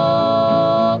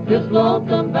walk this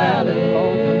lonesome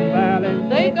valley.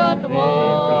 They got to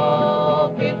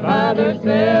walk it by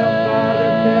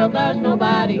themselves. There's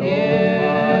nobody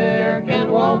here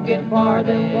can walk it for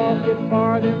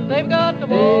them. They've got to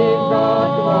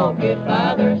walk it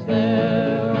by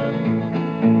themselves.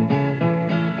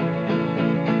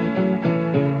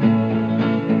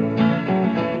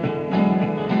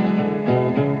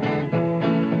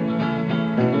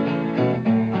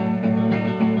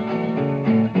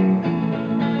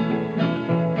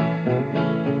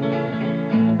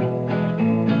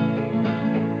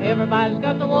 Everybody's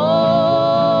got to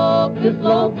walk this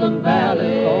lonesome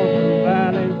valley.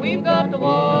 We've got to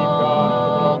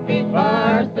walk it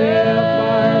by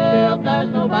ourselves. There's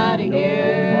nobody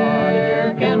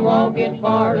here can walk it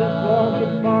for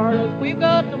us. We've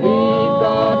got to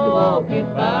walk it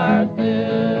by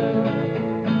ourselves.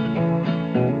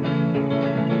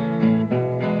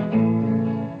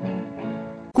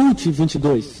 Cult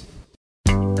 22.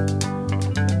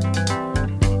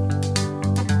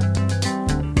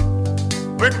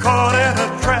 We're caught in a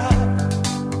trap.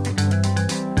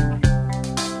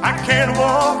 I can't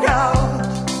walk out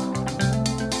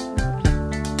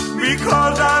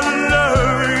because I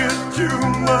love you too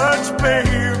much,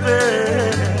 baby.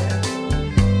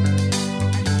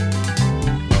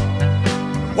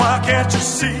 Why can't you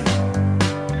see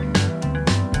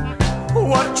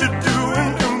what you're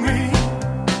doing to me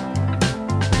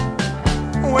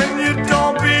when you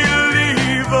don't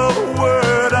believe a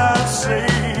word I say?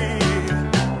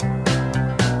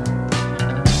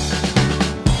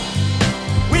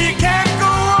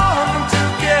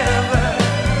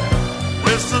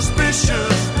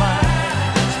 Suspicious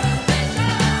minds,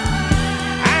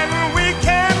 and we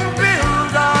can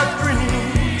build our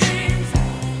dreams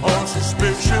on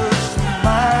suspicious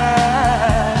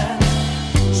minds.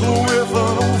 So if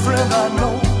an old friend I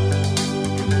know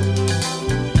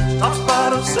stops by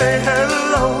to say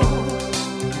hello,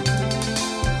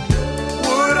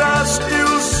 would I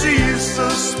still see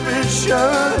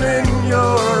suspicion in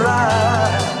your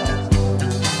eyes?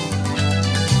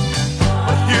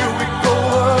 But here we go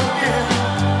again,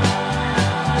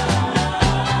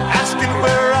 asking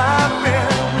where I've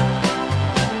been.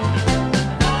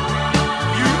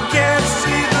 You can't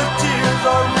see the tears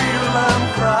are real, I'm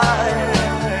crying.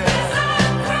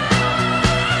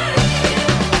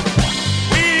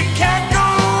 We can't go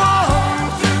on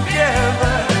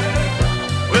together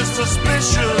with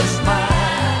suspicious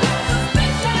minds,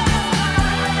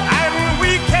 and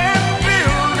we can't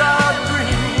build our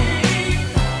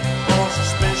dreams on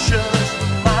suspicious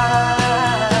minds.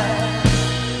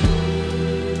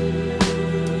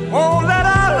 Won't let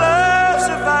our love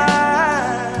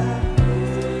survive,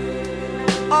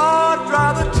 or dry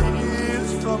the tears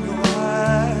from your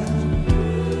eyes.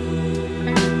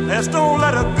 Let's don't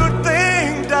let a good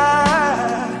thing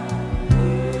die.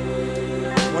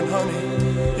 When, honey,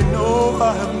 you know I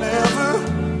have never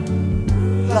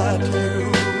lied to you.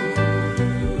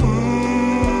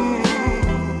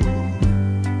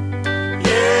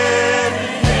 Yeah,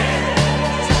 yeah.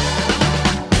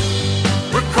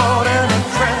 We're caught in a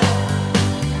trap.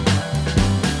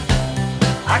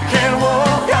 I can't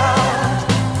walk out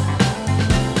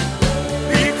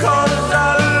because I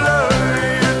love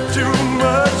you too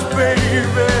much,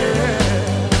 baby.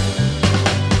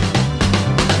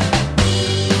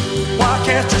 Why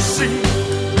can't you see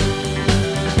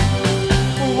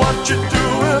what you're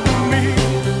doing to me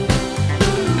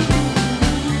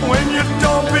when you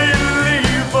don't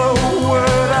believe a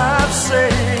word I say?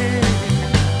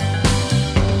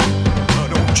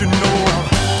 Don't you know I'm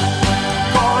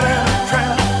caught in a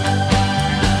trap?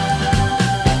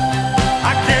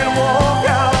 I can't walk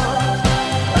out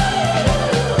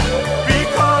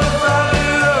because I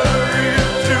love you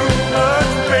too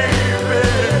much, baby.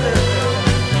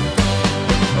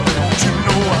 Don't you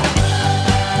know I'm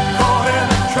caught in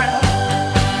a trap?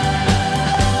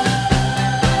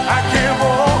 I can't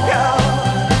walk out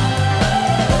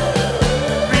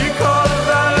because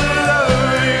I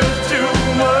love you too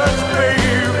much,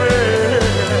 baby.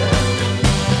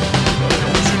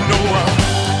 Don't you know I'm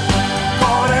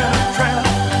caught in a trap?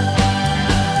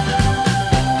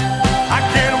 I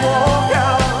can't walk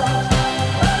out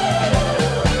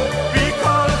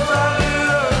because I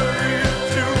love you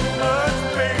too much,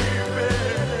 baby.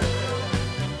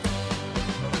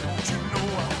 Don't you know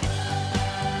I'm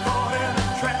caught in a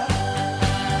trap?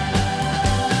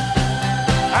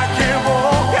 I can't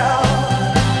walk out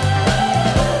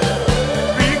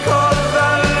because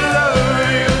I love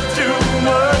you too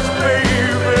much, baby.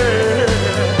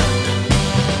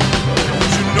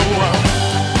 Don't you know I'm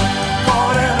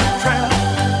caught in a trap?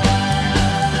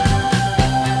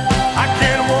 I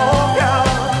can't walk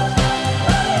out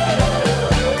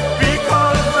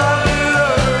because I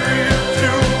love you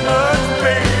too much,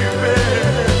 baby.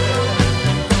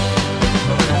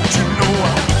 Don't you know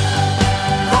I'm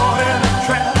caught in a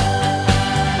trap?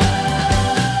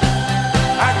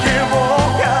 I can't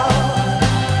walk out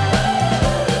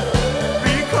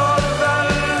because I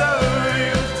love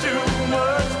you too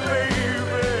much,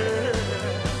 baby.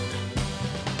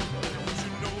 Don't you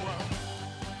know I'm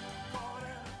caught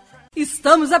in a trap?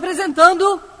 Estamos apresentando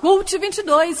Cult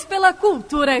 22 pela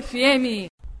Cultura FM.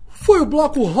 Foi o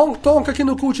bloco Honky Tonk aqui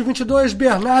no Cult 22.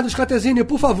 Bernardo Scatesini,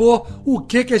 por favor, o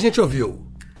que a gente ouviu?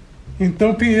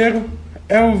 Então, Pinheiro,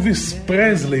 Elvis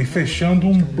Presley fechando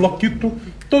um bloquito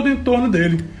todo em torno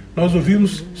dele. Nós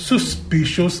ouvimos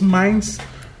Suspicious Minds,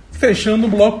 fechando um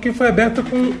bloco que foi aberto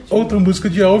com outra música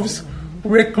de Elvis,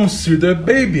 Reconsider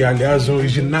Baby, aliás, o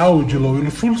original de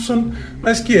Louis Fulson,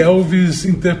 mas que Elvis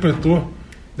interpretou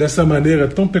dessa maneira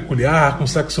tão peculiar, com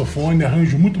saxofone,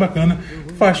 arranjo muito bacana,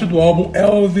 faixa do álbum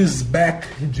Elvis Back,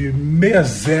 de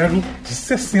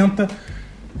 60,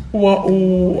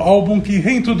 o álbum que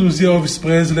reintroduziu Elvis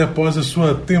Presley após a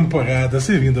sua temporada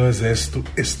servindo ao exército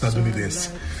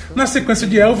estadunidense. Na sequência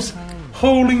de Elvis,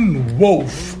 Howlin'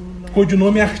 Wolf,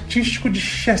 codinome artístico de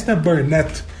Chester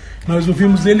Burnett. Nós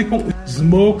ouvimos ele com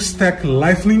Smokestack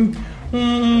Lightning,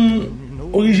 um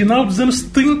original dos anos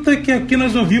 30 que aqui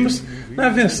nós ouvimos na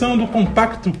versão do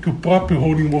compacto que o próprio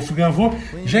Howlin' Wolf gravou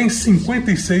já em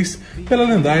 56 pela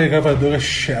lendária gravadora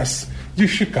Chess de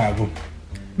Chicago.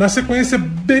 Na sequência,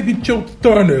 Baby Joe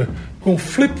Turner com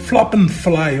Flip Flop and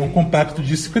Fly, um compacto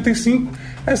de 55.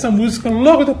 Essa música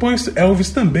logo depois Elvis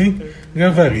também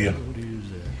gravaria.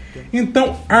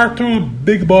 Então, Arthur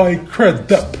Big Boy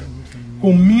Crudup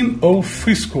com Mean Old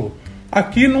Frisco,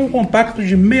 aqui num compacto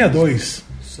de 62.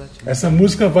 Essa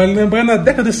música, vale lembrar, na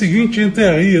década seguinte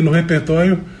entraria no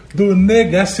repertório do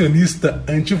negacionista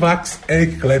anti-vax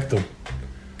Eric Clapton.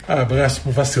 Abraço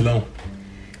pro vacilão.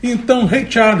 Então, Ray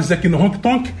Charles aqui no Honky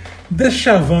Tonk,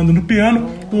 deschavando no piano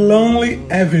Lonely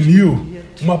Avenue,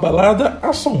 uma balada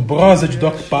assombrosa de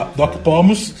Doc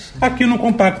Pomus, aqui no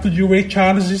compacto de Ray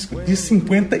Charles de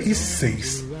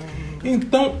 56.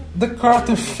 Então, The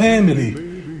Carter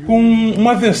Family, com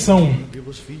uma versão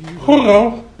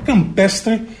rural,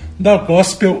 campestre, da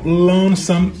gospel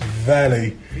Lonesome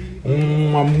Valley,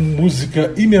 uma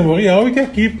música imemorial e que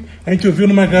aqui a gente ouviu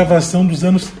numa gravação dos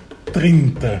anos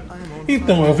 30.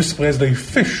 Então Elvis Presley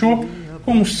fechou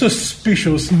com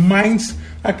Suspicious Minds,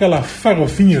 aquela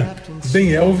farofinha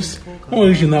bem Elvis, um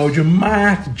original de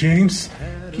Mark James,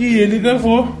 que ele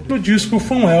gravou no disco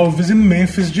From Elvis in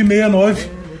Memphis de 69,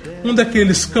 um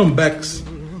daqueles comebacks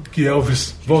que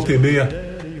Elvis volta e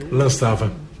meia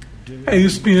lançava. É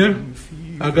isso, Pinheiro.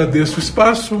 Agradeço o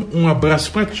espaço, um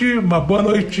abraço para ti, uma boa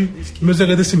noite e meus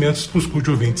agradecimentos para os cult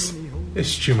ouvintes.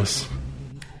 Estimas.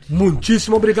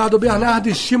 Muitíssimo obrigado, Bernardo.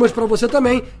 Estimas para você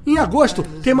também. Em agosto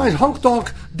tem mais Honky Tonk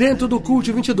dentro do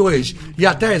Cult 22. E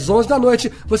até às 11 da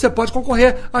noite você pode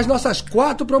concorrer às nossas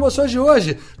 4 promoções de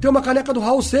hoje. Tem uma caneca do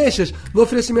Raul Seixas no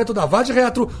oferecimento da Vade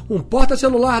Retro, um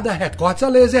porta-celular da Recortes a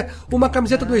Laser, uma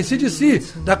camiseta do AC/DC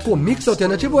da Comics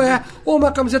Alternativo Air ou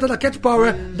uma camiseta da Cat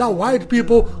Power da White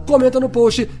People. Comenta no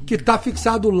post que tá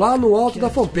fixado lá no alto da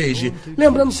fanpage.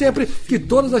 Lembrando sempre que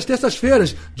todas as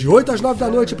terças-feiras, de 8 às 9 da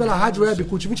noite pela Rádio Web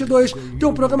Cult 22, tem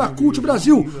um programa Cult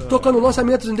Brasil, tocando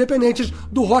lançamentos independentes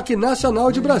do rock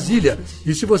nacional de Brasília.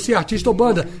 E se você, artista ou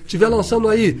banda, estiver lançando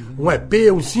aí um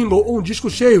EP, um single ou um disco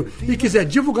cheio e quiser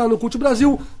divulgar no Cult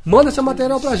Brasil, manda seu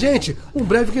material pra gente, um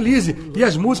breve release e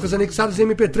as músicas anexadas em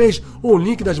MP3 ou o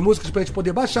link das músicas pra gente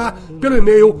poder baixar pelo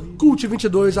e-mail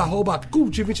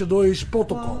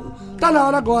cult22@cult22.com. Tá na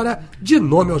hora agora de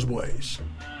Nome aos Bois.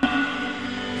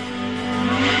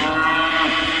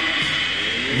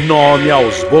 Nome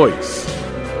aos Bois.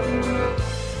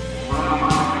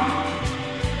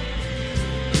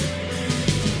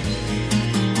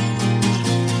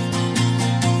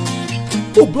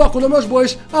 O bloco Nome aos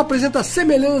Bois apresenta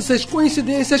semelhanças,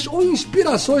 coincidências ou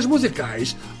inspirações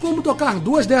musicais. Vamos tocar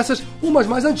 2 dessas, uma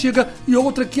mais antiga e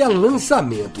outra que é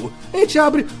Lançamento. A gente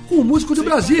abre com o músico de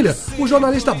Brasília, o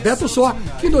jornalista Beto Só,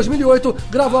 que em 2008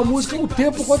 gravou a música O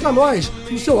Tempo Contra Nós,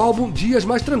 no seu álbum Dias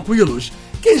Mais Tranquilos.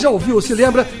 Quem já ouviu ou se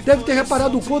lembra deve ter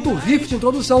reparado o quanto o riff de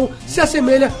introdução se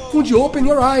assemelha com The Open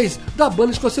Your Eyes, da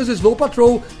banda escocesa Snow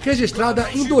Patrol, registrada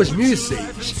em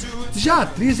 2006. Já a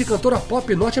atriz e cantora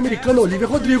pop norte-americana Olivia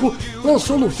Rodrigo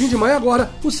lançou no fim de maio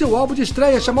agora o seu álbum de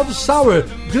estreia chamado Sour,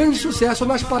 grande sucesso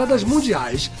nas paradas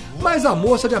mundiais. Mas a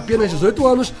moça de apenas 18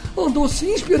 anos andou se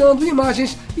inspirando em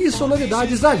imagens e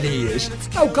sonoridades alheias.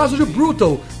 É o caso de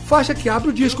Brutal, faixa que abre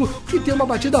o disco, que tem uma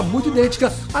batida muito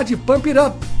idêntica à de Pump It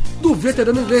Up, do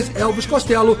veterano inglês Elvis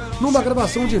Costello, numa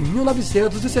gravação de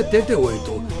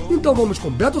 1978. Então vamos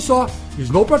com Beto Só,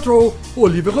 Snow Patrol,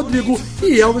 Olivia Rodrigo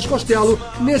e Elvis Costello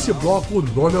nesse bloco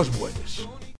Nome aos Bois.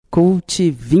 Cult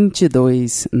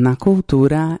 22 na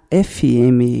Cultura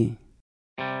FM.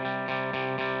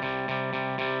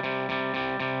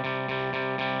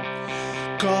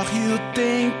 Corre o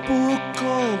tempo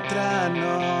contra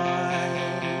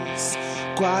nós,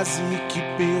 quase que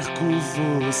perco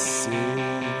você.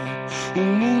 Um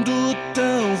mundo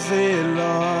tão veloz,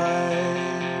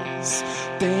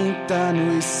 tenta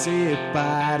nos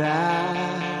separar,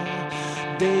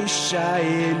 deixa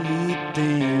ele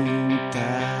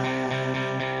tentar.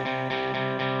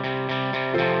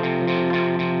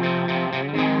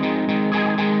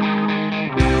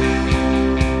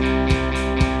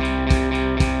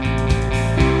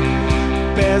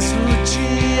 Pesa o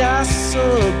dia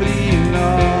sobre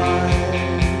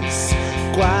nós,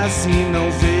 quase não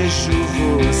vejo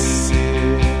você.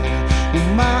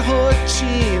 Uma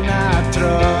rotina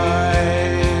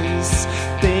atroz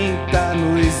tenta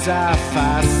nos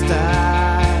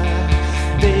afastar,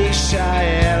 deixa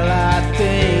ela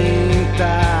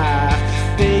tentar,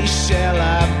 deixa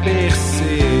ela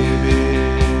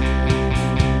perceber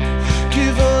que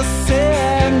você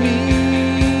é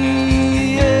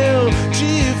mim, eu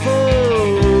de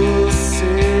você,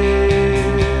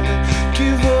 que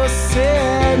você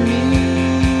é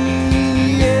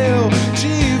mim, eu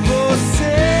de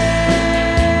você.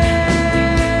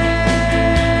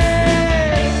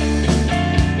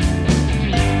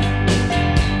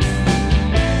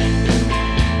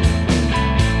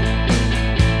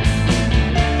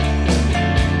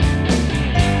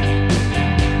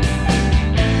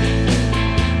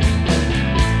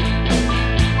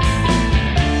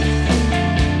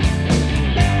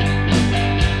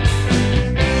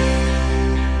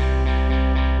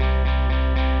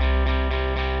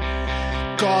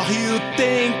 Corre o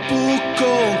tempo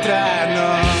contra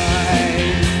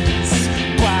nós,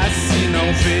 quase não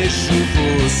vejo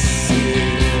você.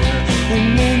 Um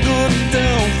mundo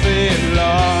tão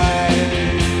veloz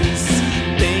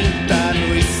tenta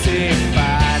nos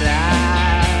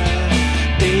separar,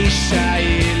 deixa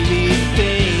ele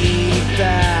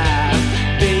tentar,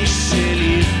 deixa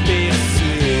ele perceber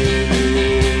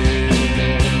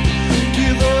que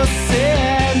você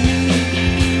é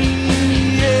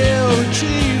mim, eu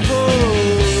de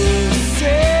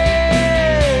você,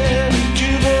 que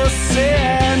você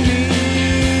é minha.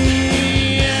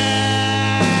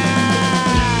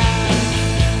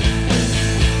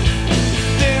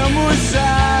 Temos a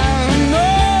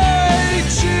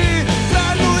noite pra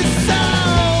nos salvar,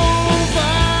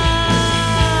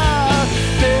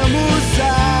 temos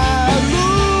a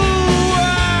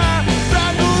lua pra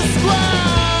nos guardar.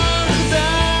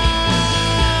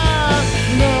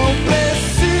 Não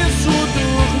preciso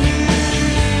dormir,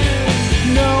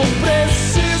 não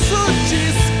preciso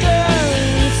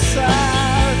descansar.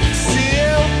 Se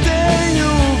eu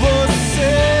tenho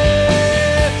você,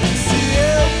 se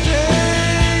eu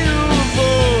tenho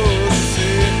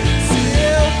você, se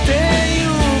eu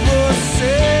tenho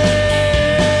você.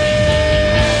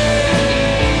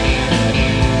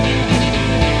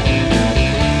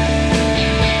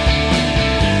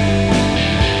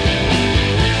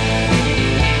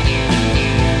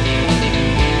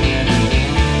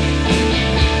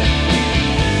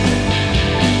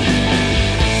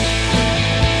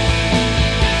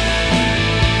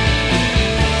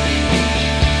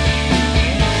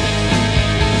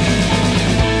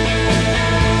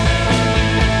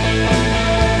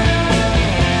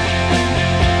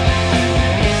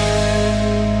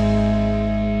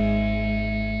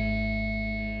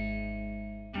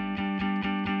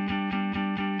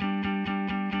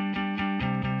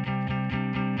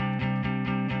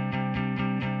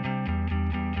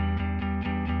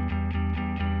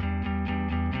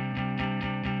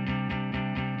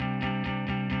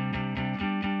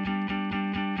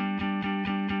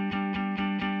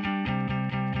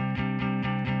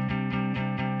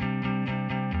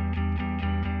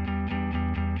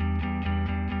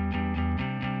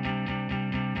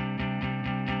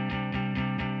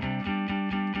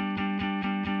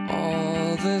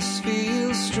 All this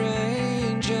feels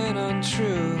strange and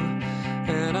untrue,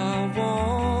 and I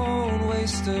won't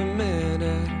waste a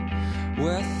minute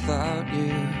without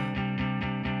you.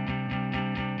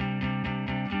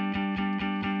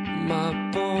 My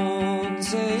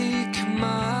bones ache,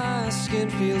 my skin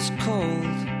feels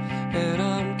cold, and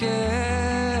I'm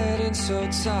getting so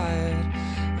tired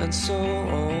and so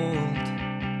old.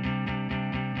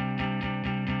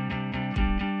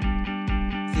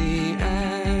 The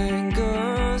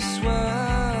anger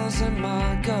swells in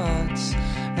my guts,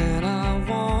 and I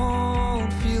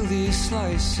won't feel these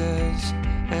slices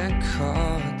and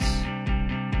cuts.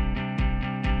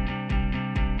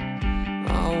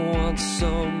 I want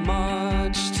so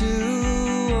much to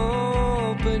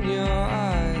open your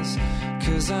eyes,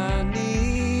 'cause I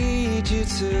need you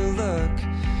to look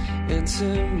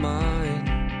into mine.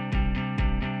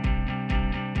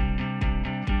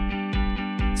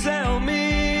 Tell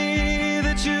me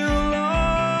that you'll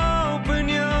open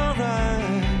your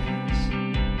eyes.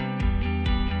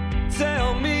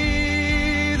 Tell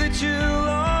me that you'll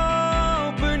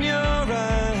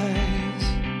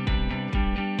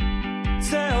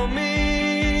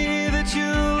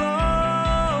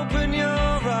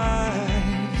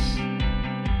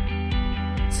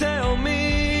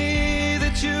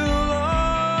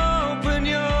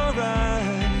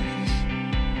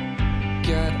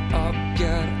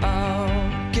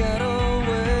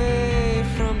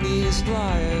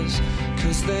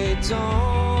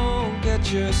don't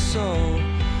get your soul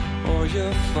or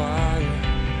your fire.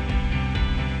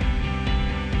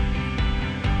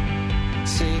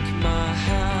 Take my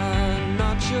hand,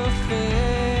 not your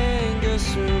fingers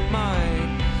through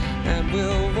mine, and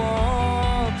we'll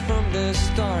walk from this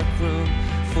dark room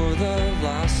for the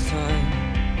last time.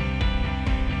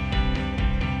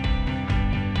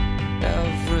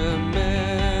 Every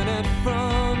minute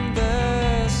from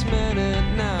this minute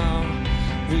now,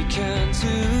 we can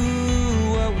do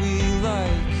what we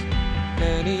like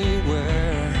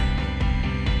anywhere.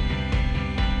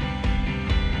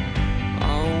 I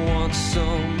want so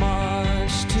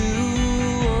much to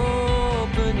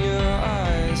open your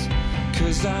eyes,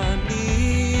 'cause I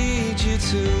need you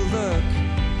to look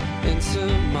into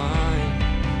mine.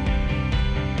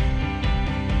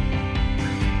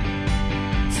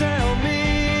 Tell me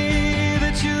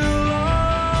that you'll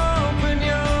open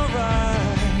your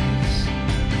eyes.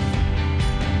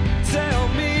 Tell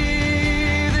me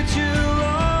that you'll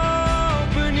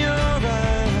open your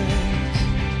eyes.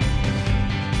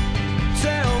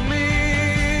 Tell me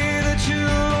that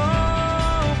you'll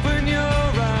open your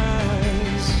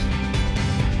eyes.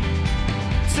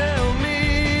 Tell me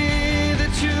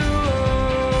that you'll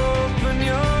open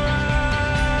your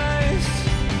eyes.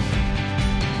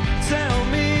 Tell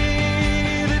me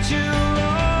that you'll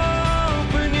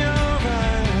open your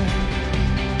eyes.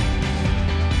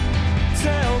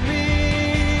 Tell me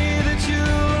that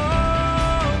you'll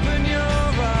open your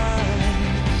eyes.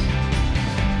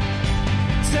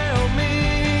 Tell me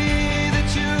that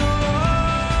you'll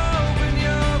open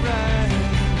your eyes.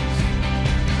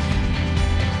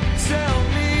 Tell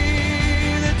me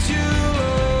that you'll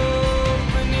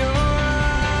open your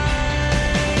eyes.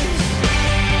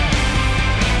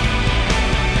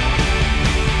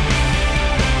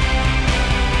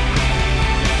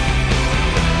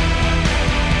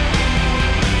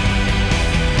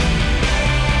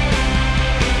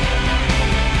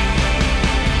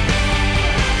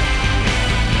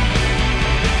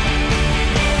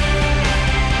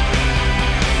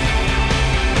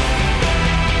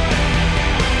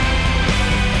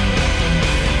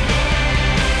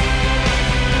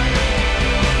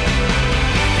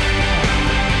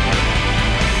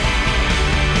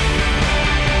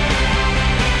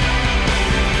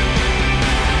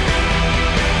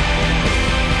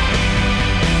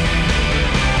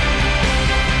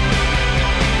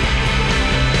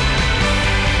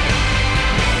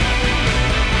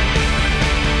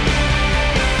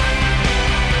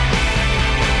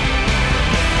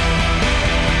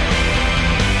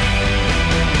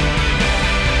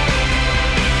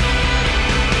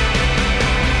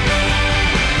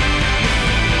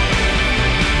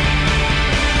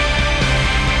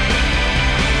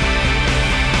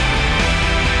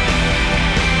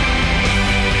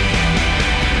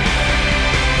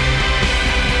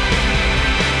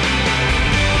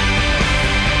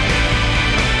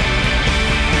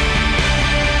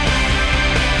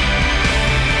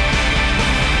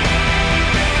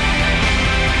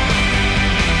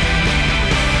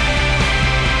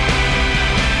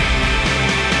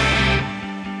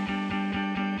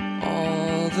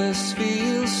 All this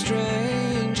feels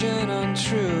strange and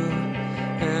untrue,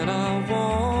 and I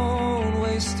won't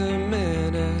waste a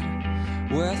minute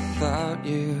without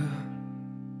you.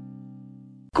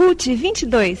 Cult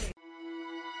 22.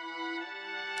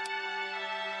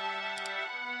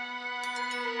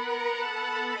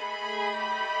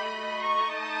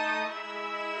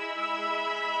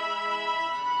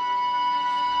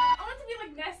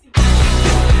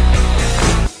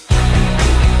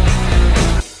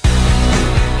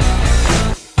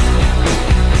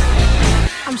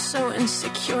 I'm so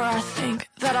insecure, I think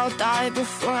that I'll die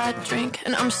before I drink.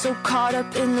 And I'm so caught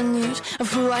up in the news of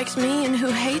who likes me and who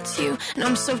hates you. And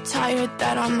I'm so tired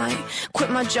that I might quit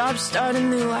my job, start a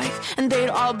new life. And they'd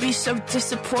all be so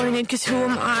disappointed, 'cause who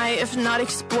am I if not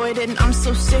exploited? And I'm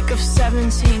so sick of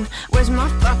 17. Where's my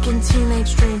fucking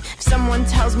teenage dream? If someone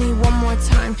tells me one more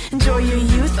time, enjoy your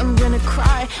youth, I'm gonna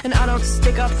cry. And I don't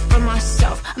stick up for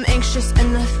myself. I'm anxious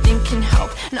and nothing can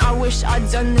help. And I wish I'd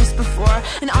done this before.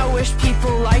 And I wish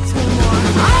people liked me more.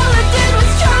 All I did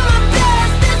was try my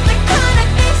best. That's the kind of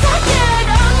things I did.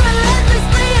 I'm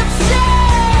relentlessly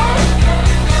upset.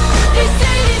 They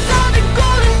say these are the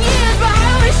golden years, but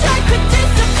I wish I could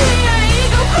disappear.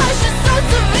 Ego crush is so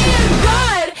severe.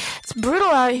 God, it's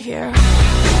brutal out here.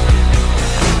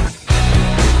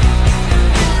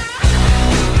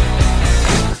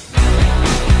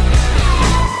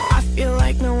 I feel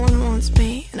like no one wants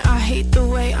me, and I hate the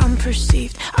way I'm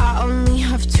perceived. I only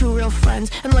have of two real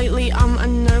friends. And lately I'm a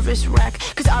nervous wreck,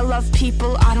 cause I love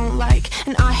people I don't like,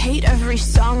 and I hate every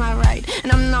song I write.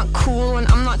 And I'm not cool and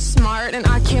I'm not smart, and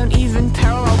I can't even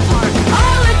parallel park.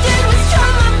 All I did was try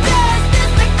my best.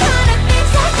 It's the kind of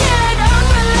things I get. I'm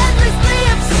relentlessly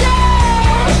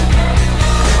obsessed.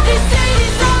 They say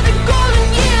these are the golden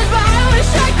years, but I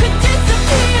wish I could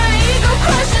disappear. Ego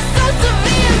crush is so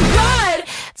severe. God,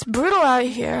 it's brutal out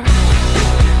here.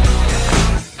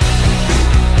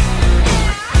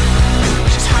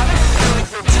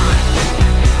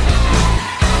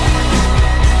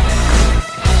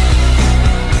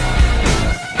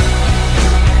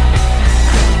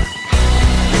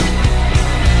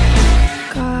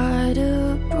 God,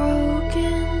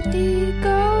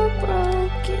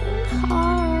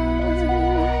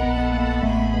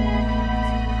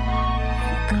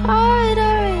 I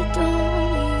don't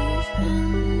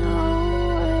even know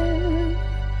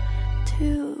where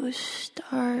to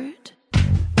start.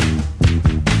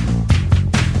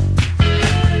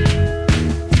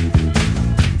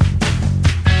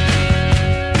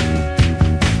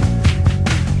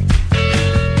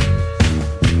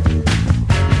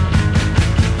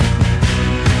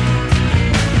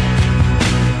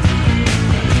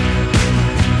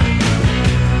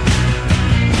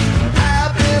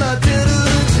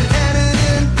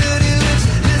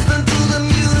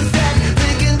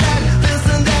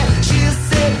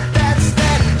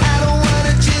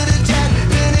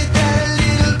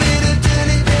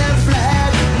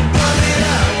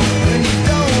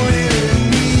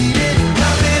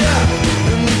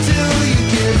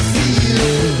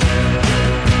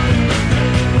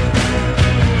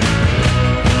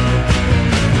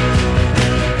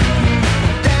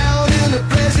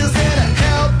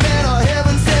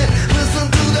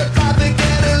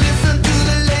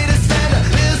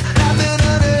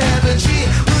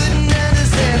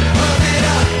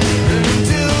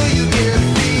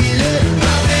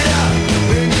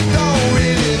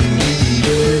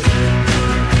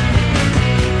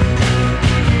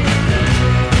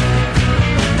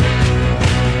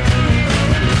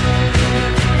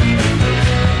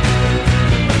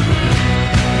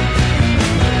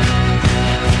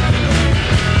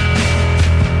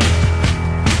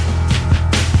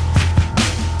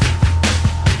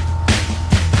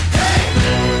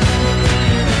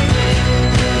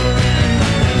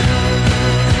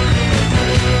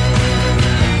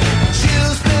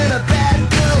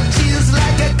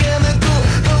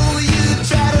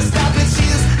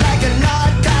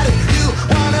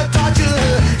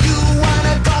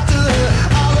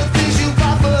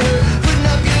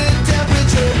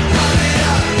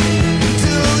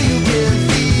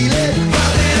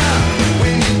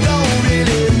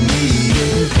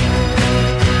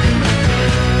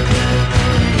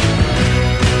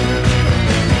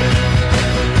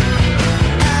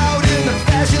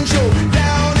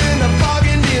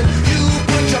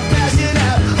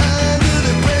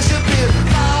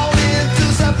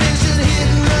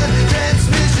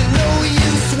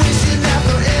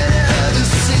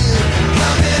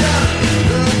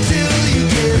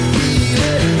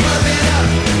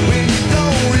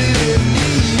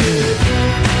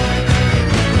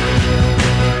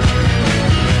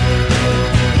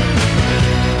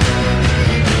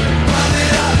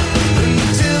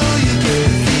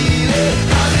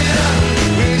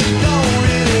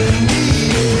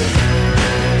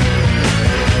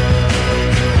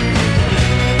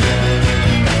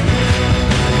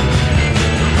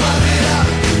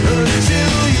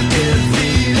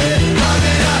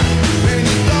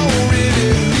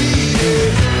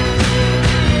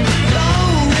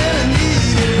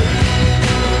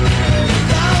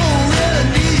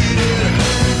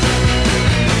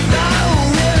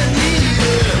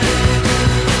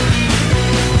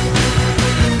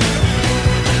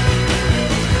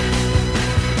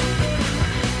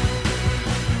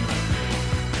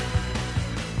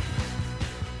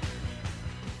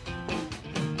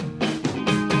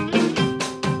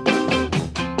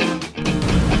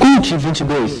 Cult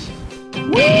 22.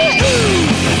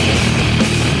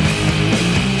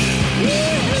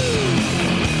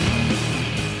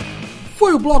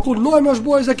 Foi o bloco Nome aos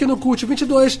Bois aqui no Cult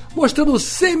 22, mostrando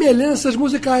semelhanças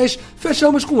musicais.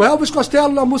 Fechamos com Elvis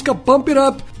Costello na música Pump It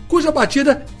Up, cuja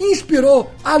batida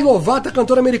inspirou a novata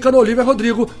cantora americana Olivia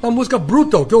Rodrigo na música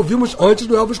Brutal, que ouvimos antes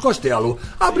do Elvis Costello.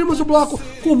 Abrimos o bloco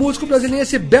com o músico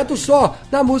brasiliense Beto Só,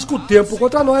 na música O Tempo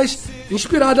Contra Nós,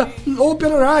 inspirada em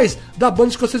Open Your Eyes, da banda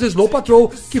escocesa Snow Patrol,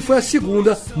 que foi a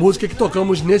segunda música que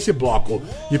tocamos nesse bloco.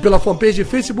 E pela fanpage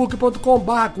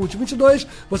facebook.com/cult22,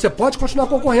 você pode continuar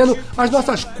concorrendo às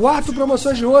nossas 4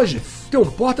 promoções de hoje. Tem um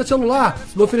porta-celular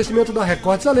no oferecimento da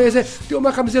Recortes a Laser, tem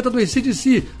uma camiseta do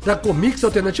AC/DC da Comics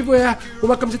Alternative Wear,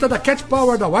 uma camiseta da Cat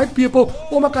Power da White People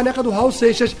ou uma caneca do Raul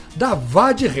Seixas da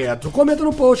Vade Retro. Comenta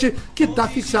no post que tá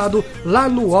fixado lá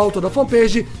no alto da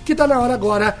fanpage, que tá na hora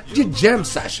agora de Jam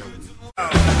Session.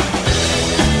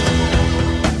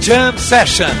 Jam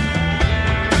Session.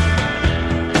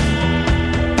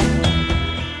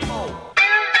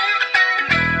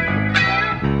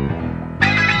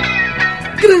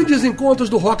 Grandes encontros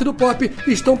do rock e do pop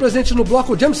estão presentes no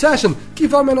bloco Jam Session, que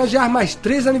vai homenagear mais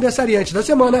 3 aniversariantes da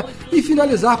semana e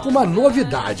finalizar com uma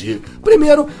novidade.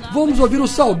 Primeiro, vamos ouvir o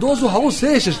saudoso Raul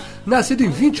Seixas, nascido em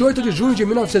 28 de junho de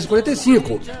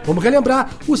 1945. Vamos relembrar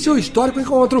o seu histórico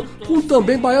encontro com o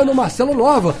também baiano Marcelo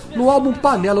Nova, no álbum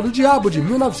Panela do Diabo, de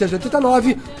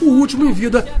 1989, o último em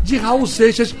vida de Raul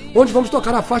Seixas, onde vamos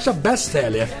tocar a faixa Best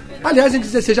Seller. Aliás, em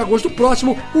 16 de agosto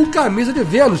próximo, o Camisa de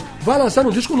Vênus vai lançar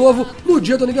um disco novo no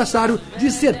dia do aniversário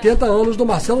de 70 anos do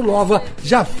Marcelo Nova.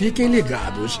 Já fiquem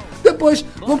ligados. Depois,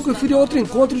 vamos conferir outro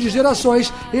encontro de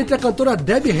gerações entre a cantora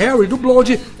Debbie Harry, do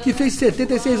Blonde, que fez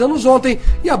 76 anos ontem,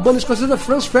 e a banda escocesa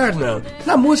Franz Ferdinand,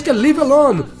 na música Live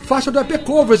Alone, faixa do EP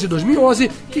Covers de 2011,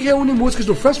 que reúne músicas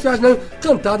do Franz Ferdinand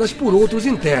cantadas por outros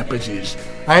intérpretes.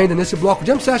 Ainda nesse bloco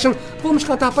Jam Session, vamos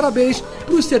cantar parabéns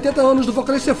para os 70 anos do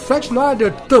vocalista Fred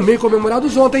Schneider, também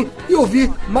comemorados ontem, e ouvir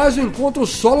mais um encontro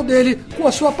solo dele com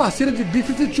a sua parceira de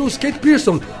B-52, Kate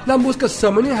Pearson, na música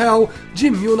Summer in Hell, de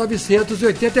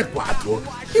 1984.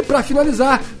 E para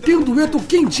finalizar, tem um dueto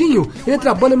quentinho entre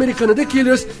a banda americana The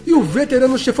Killers e o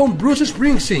veterano chefão Bruce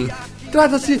Springsteen.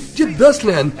 Trata-se de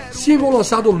Dustland, single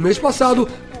lançado no mês passado,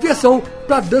 versão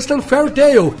para Dustland Fairy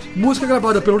Tale, música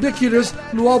gravada pelo The Killers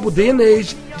no álbum Day and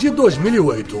Age de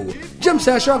 2008. Jam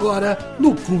Session agora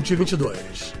no Cult 22.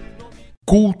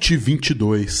 Cult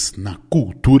 22 na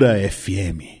Cultura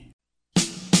FM.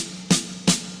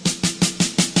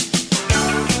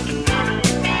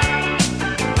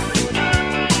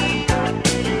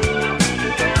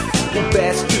 O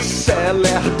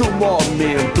best-seller do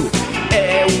momento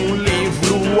é um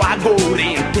livro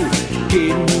agourento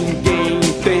que ninguém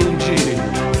entende,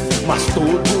 mas todo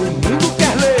mundo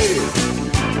quer ler.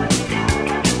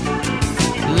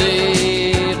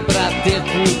 Ler pra ter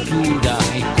cultura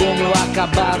e como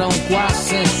acabaram com a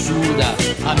censura.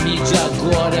 A mídia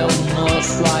agora é o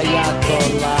nosso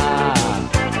ayatollah.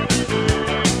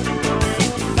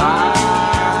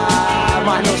 Ah,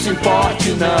 mas não se importe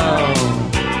não.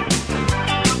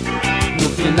 No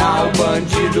final,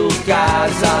 bandido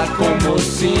casa com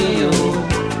mocinho.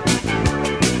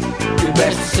 E o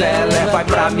best-seller vai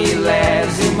pra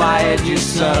 1000ª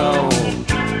edição.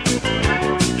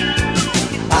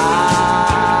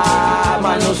 Ah,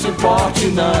 mas não se importe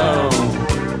não.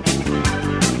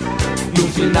 No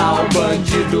final,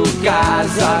 bandido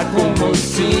casa com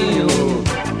mocinho.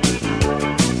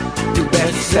 E o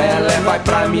best-seller vai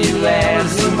pra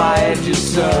 1000ª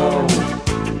edição.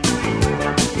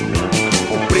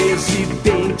 O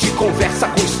presidente conversa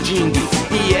com Sting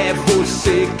e é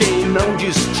você quem não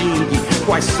distingue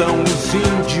quais são os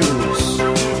índios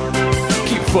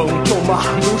que vão tomar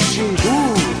no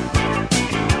Xingu.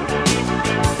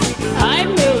 Ai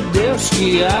meu Deus,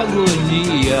 que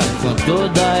agonia com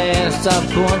toda essa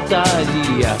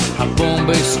pontaria. A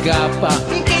bomba escapa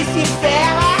e quem se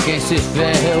ferra? Quem se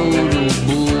ferra é o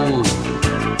urubu.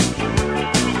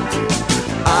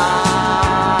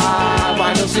 Ah,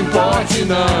 mas não se importe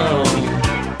não.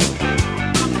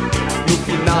 No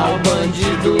final,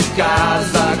 bandido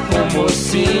casa com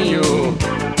mocinho.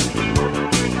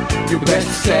 E o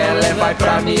best-seller vai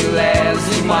pra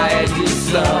 1000ª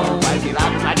edição. Vai virar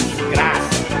uma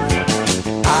desgraça.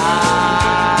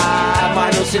 Ah,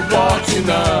 mas não se importe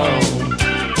não.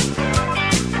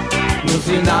 No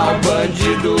final,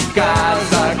 bandido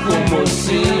casa com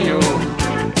mocinho.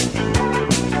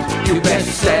 E o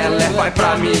best-seller vai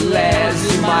pra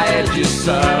 1000ª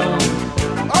edição.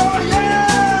 Oh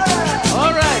yeah!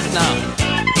 Alright now.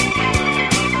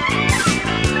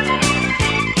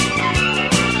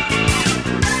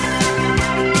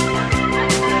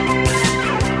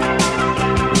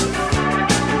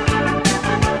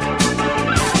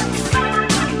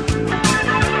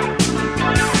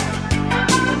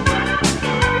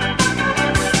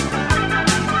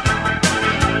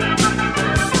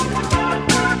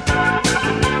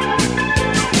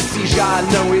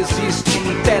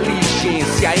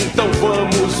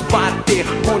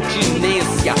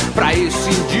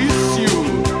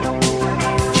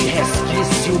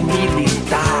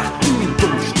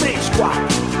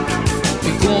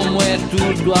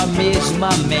 tudo a mesma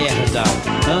merda.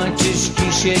 Antes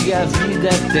que chegue a vida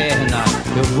eterna,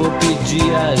 eu vou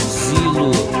pedir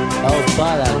asilo ao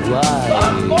Paraguai.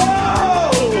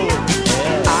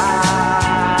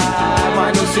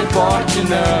 Mas não se importe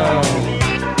não.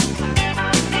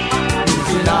 No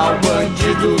final,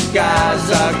 bandido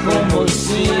casa com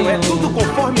mocinho. É tudo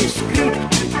conforme escrito.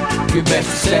 E o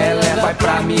best-seller vai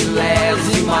pra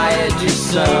 1000ª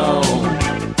edição.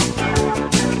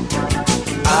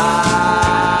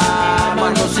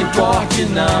 Mas não se importe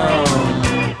não.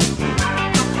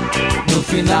 No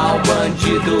final,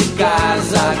 bandido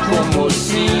casa com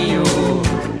mocinho.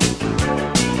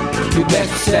 E o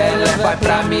best-seller vai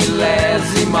pra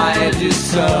 1000ª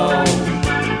edição.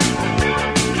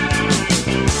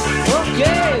 Ok.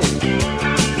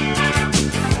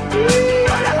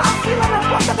 Olha lá a fila na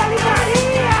porta da livraria.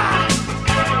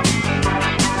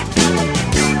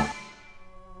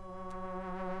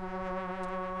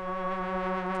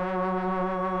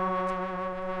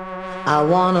 I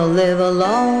wanna live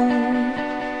alone,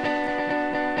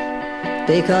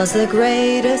 because the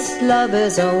greatest love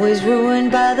is always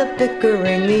ruined by the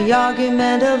bickering, the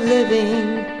argument of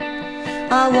living.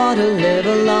 I want to live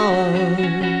alone.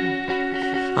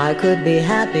 I could be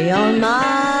happy on my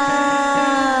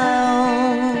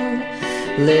own.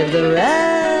 Live the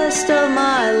rest of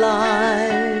my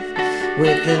life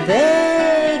with the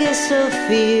vaguest of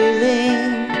feeling.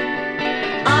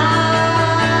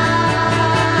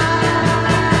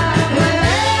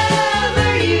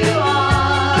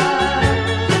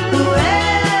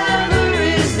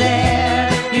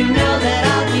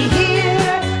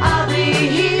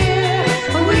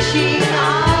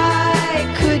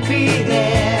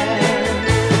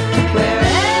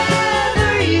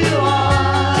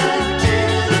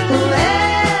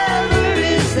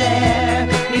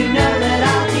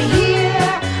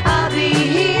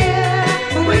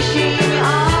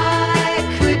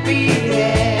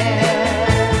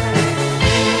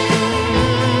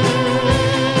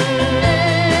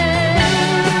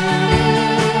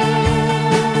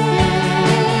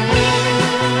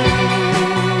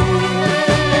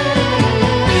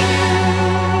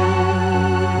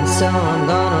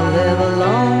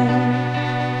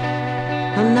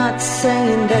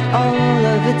 Saying that all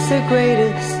of it's the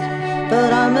greatest,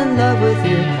 but I'm in love with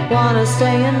you, wanna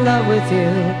stay in love with you,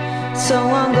 so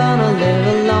I'm gonna live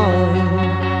alone.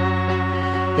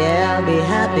 Yeah, I'll be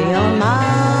happy on my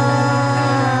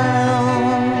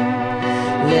own.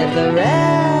 Live the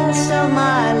rest of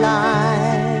my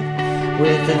life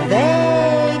with the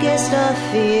vaguest of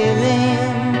feeling.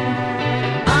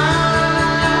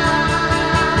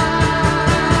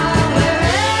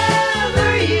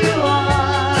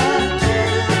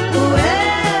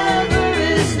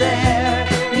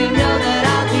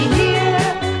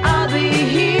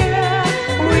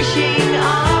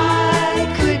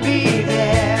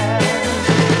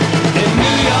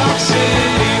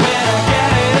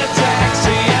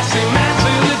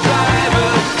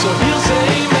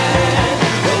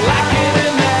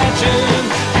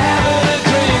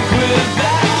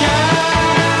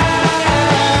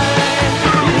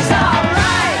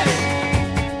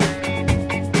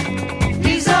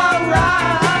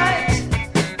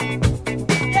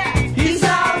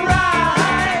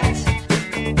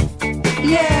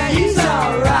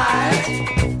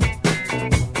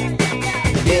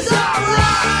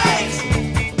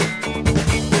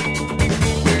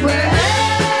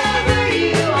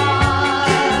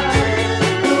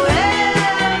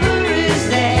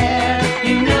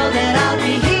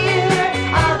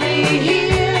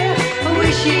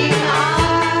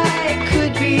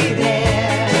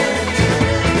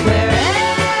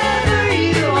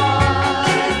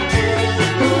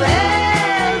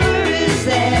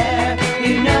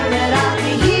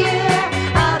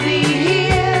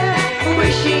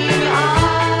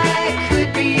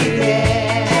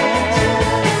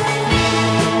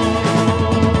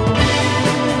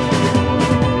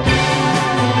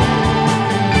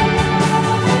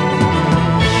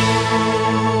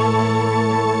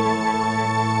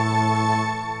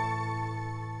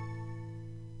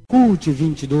 Cult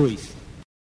 22.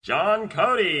 John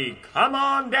Cody, come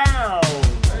on down.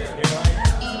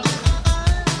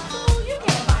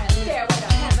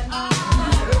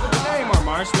 Any more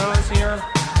marshmallows here?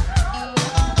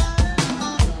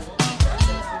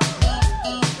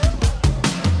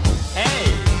 Hey,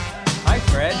 hi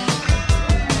Fred.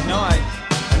 No, I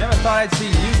never thought I'd see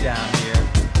you down here.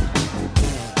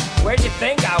 Where'd you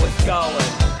think I was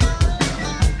going?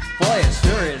 Boy, it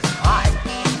sure is hot.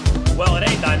 Well, it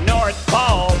ain't the North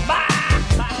Pole.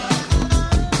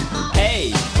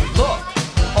 Hey, look,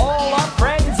 all our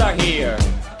friends are here.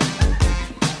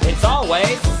 It's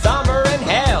always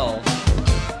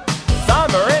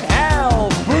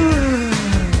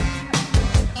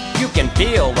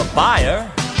fire,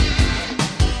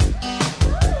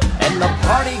 and the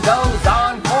party goes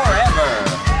on forever.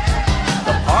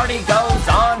 The party goes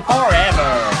on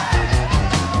forever.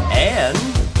 And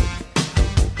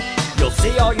you'll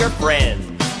see all your friends.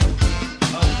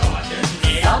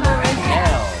 Summer in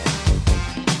hell.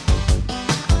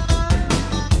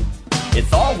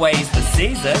 It's always the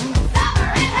season.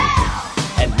 Summer in hell.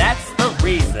 And that's the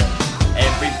reason.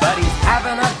 Everybody's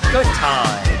having a good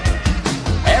time.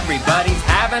 Everybody's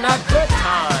having a good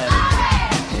time.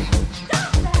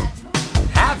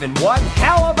 Having one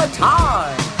hell of a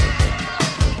time.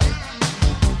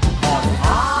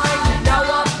 I know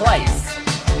a place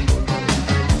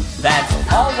that's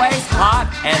always hot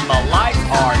and the lights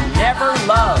are never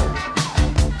low.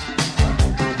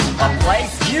 A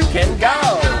place you can go.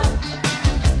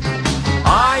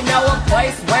 I know a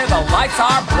place where the lights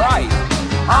are bright.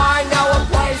 I know a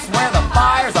place where the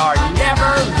fires are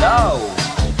never low.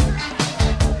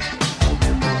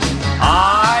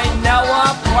 I know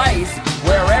a place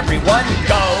where everyone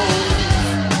goes.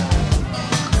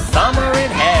 Summer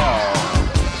in hell.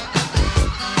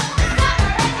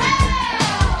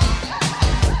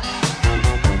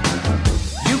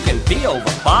 You can feel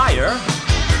the fire.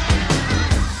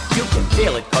 You can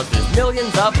feel it 'cause there's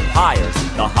millions of fires.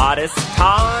 The hottest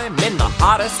time in the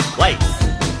hottest place.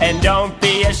 And don't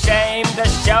be ashamed to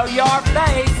show your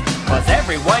face, 'cause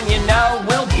everyone you know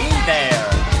will be there.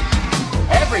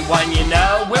 Everyone you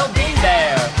know will be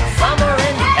there. Summer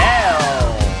in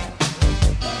hell.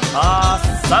 Ah,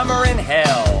 summer in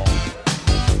hell.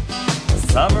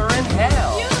 Summer in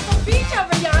hell. Beautiful beach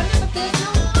over yonder, but there's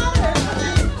no water.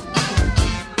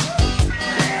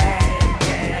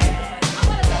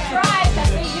 I'm surprised I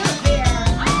see you here.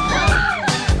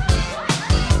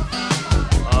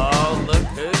 Oh, look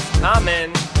who's coming.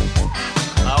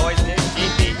 I always knew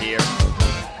she'd be here.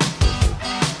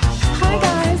 Hi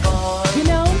guys. You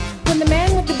know, when the man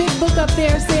with the big book up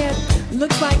there said,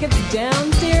 "Looks like it's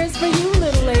downstairs for you,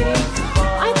 little lady,"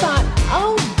 I thought,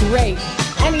 oh great,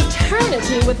 an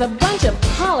eternity with a bunch of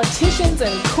politicians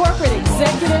and corporate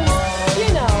executives. You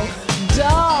know,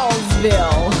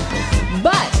 Dollsville.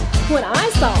 But when I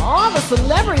saw all the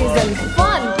celebrities and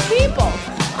fun people,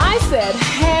 I said,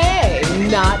 hey,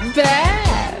 not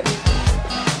bad.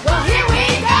 Well, here we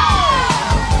go!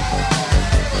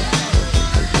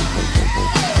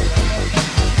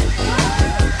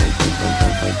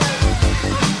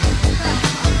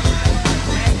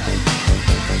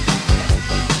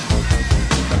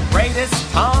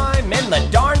 Greatest time in the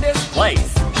darndest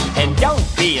place. And don't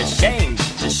be ashamed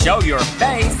to show your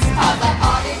face. The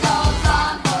party goes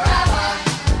on forever.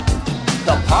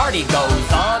 The party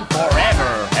goes on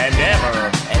forever and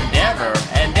ever and ever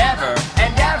and ever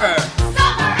and ever.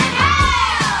 Summer in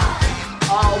hell!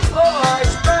 Oh,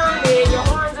 gosh, Bernie, your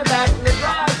horns are back in the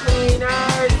dry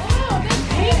cleaners. Oh, this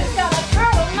heat has got a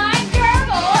turtle my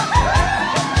gurgle.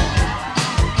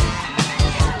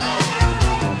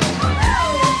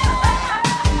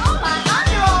 Oh, my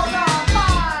underalls are on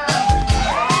fire.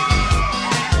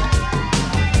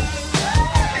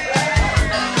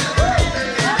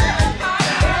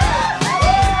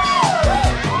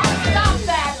 Stop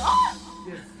that. Oh,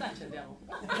 you're such a devil.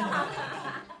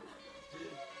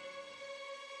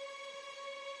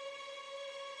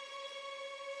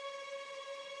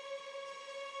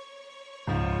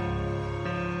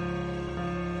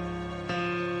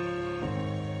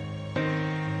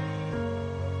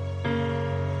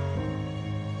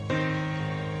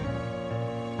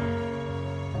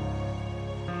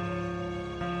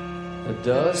 A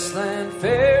dustland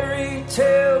fairy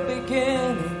tale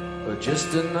beginning, or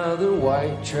just another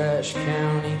white trash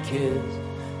county kid.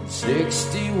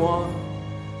 61,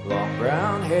 long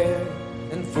brown hair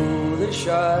and foolish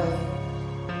eyes.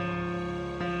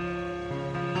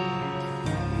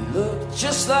 He looked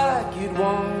just like you'd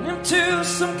want him to,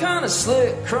 some kind of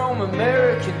slick chrome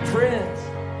American prince.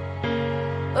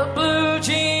 A blue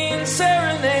jean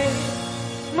serenade,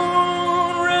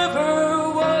 Moon River,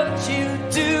 what you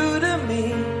do to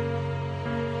me.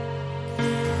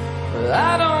 But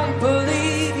I don't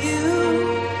believe you.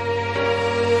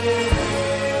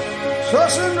 Saw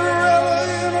Cinderella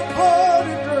in a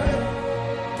party dress.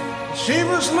 She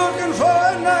was looking for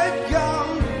a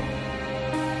nightgown.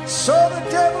 Saw the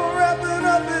devil wrapping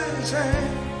up his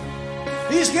hand.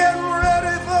 He's getting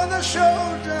ready for the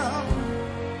showdown.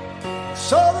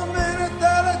 Saw the minute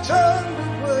that I turned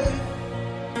away.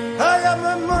 I got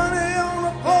my money on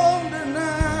a pawn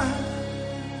tonight.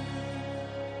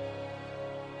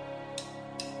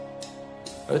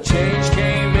 A change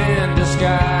came in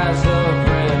disguise of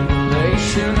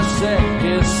revelation to set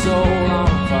his soul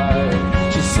on fire.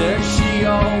 She said she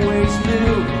always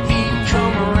knew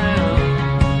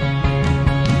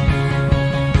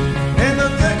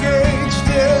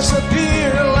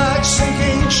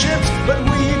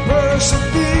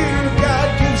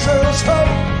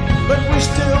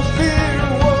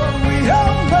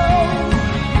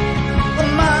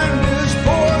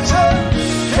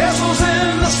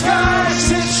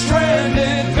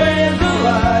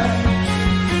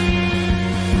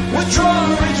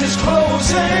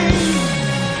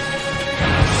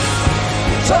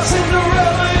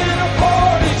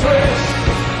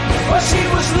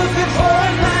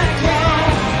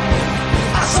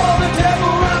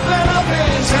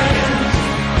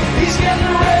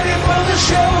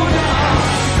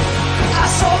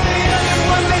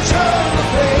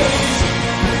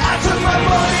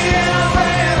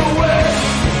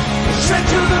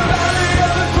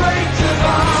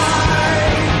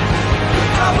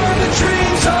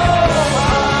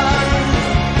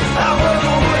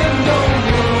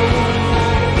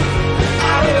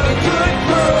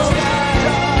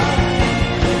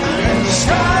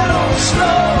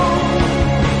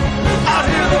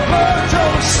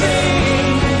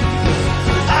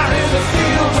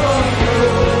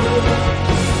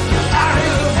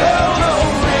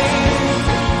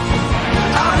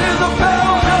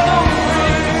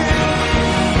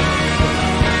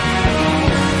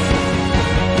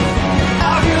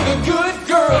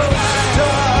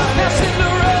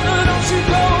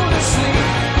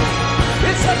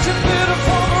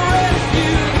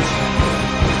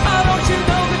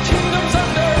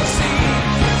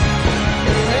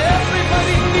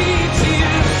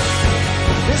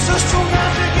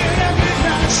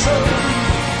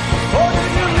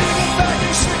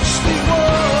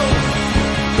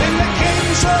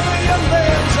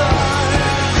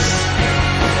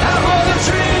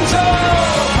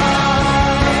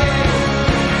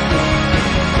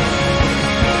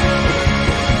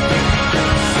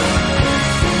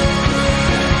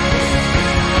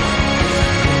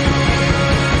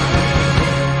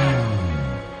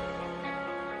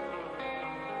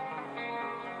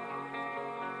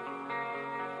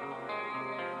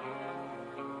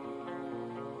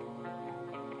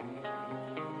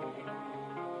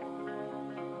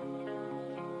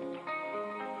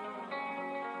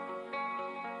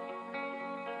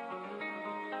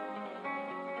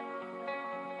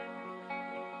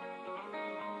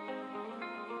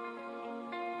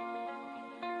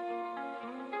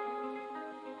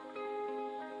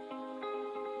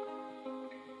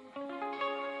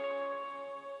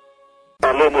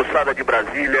Alô, moçada de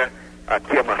Brasília,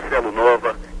 aqui é Marcelo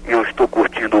Nova e eu estou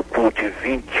curtindo o Cult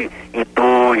 22.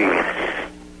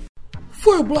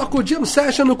 Foi o bloco Jam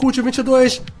Session no Cult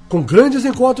 22, com grandes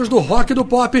encontros do rock e do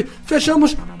pop.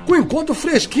 Fechamos com um encontro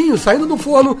fresquinho, saindo do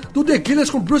forno, do The Killers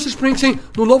com Bruce Springsteen,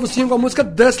 no novo single, a música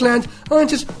Dustland.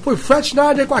 Antes foi Fred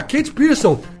Schneider com a Kate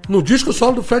Pearson, no disco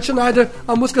solo do Fred Schneider,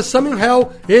 a música Some in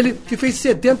Hell, ele que fez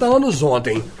 70 anos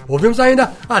ontem. Ouvimos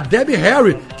ainda a Debbie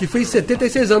Harry, que fez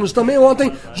 76 anos também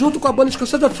ontem, junto com a banda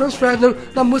escocesa Franz Ferdinand,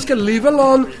 na música Live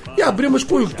Alone. E abrimos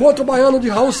com o encontro baiano de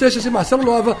Raul Seixas e Marcelo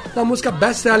Nova, na música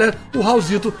Best Seller, o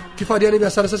Raulzito, que faria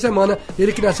aniversário essa semana,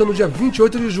 ele que nasceu no dia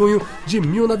 28 de junho de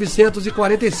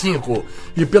 1945.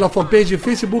 E pela fanpage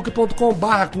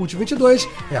facebook.com/cult22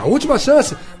 é a última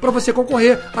chance para você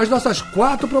concorrer às nossas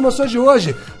 4 promoções de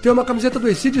hoje. Tem uma camiseta do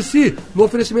AC/DC no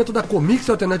oferecimento da Comics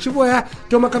Alternativo E,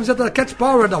 tem uma camiseta da Cat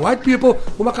Power da White People,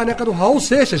 uma caneca do Raul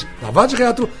Seixas da Vade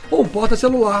Retro ou um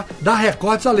porta-celular da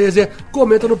Recortes a Laser.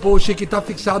 Comenta no post que está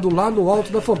fixado lá no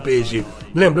alto da fanpage.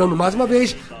 Lembrando mais uma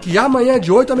vez que amanhã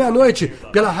de 8 à meia-noite,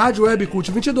 pela Rádio Web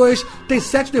Cult 22, tem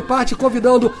 7 de parte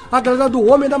convidando a galera do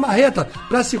Homem da Marreta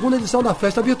para a segunda edição da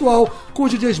festa virtual com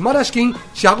os DJs Marasquim,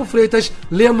 Thiago Freitas,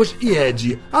 Lemos e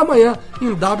Ed. Amanhã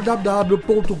em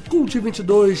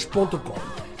www.cult22.com.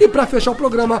 E para fechar o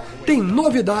programa, tem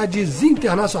novidades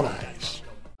internacionais.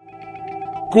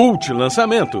 Cult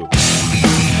Lançamento.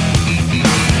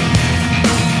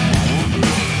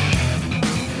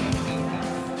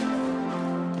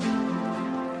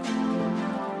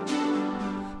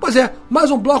 Pois é,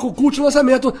 mais um bloco Cult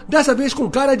Lançamento, dessa vez com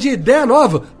cara de ideia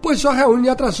nova, pois só reúne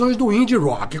atrações do indie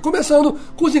rock. Começando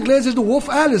com os ingleses do Wolf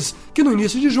Alice, que no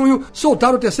início de junho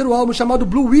soltaram o terceiro álbum chamado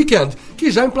Blue Weekend,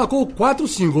 que já emplacou 4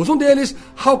 singles. Um deles,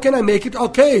 How Can I Make It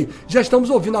OK, já estamos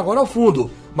ouvindo agora ao fundo.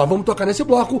 Mas vamos tocar nesse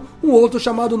bloco um outro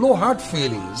chamado No Hard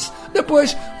Feelings.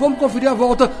 Depois, vamos conferir a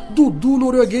volta do duo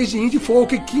norueguês de indie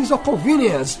folk Kings of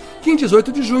Convenience, que em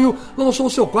 18 de junho lançou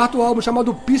seu 4º álbum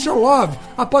chamado Peace or Love,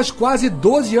 após quase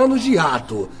 12 anos de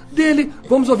ato. Dele,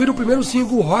 vamos ouvir o primeiro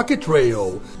single, Rocky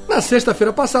Trail. Na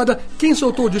sexta-feira passada, quem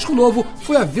soltou o disco novo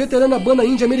foi a veterana banda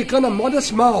indie americana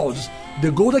Modest Mouse. The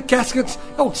Golden Caskets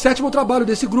é o 7º trabalho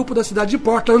desse grupo da cidade de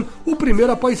Portland, o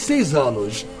primeiro após 6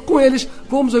 anos. Com eles,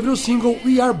 vamos ouvir o single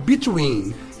We Are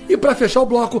Between. E para fechar o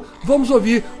bloco, vamos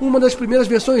ouvir uma das primeiras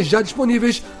versões já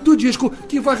disponíveis do disco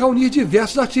que vai reunir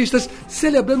diversos artistas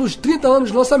celebrando os 30 anos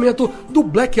de lançamento do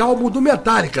Black Album do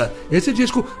Metallica. Esse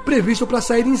disco previsto para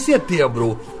sair em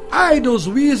setembro. Idols,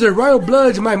 Weezer, Royal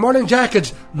Blood, My Morning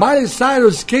Jacket, Miley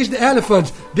Cyrus, Cage the Elephant,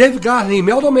 Dave Garney e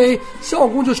Mel May são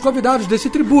alguns dos convidados desse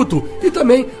tributo. E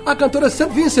também a cantora St.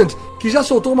 Vincent, que já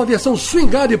soltou uma versão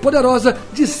swingada e poderosa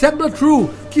de Sad But True,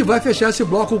 que vai fechar esse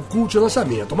bloco Cult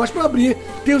Lançamento. Mas para abrir,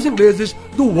 tem os ingleses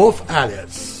do Wolf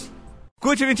Alice.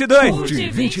 Cult 22.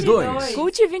 Cult 22.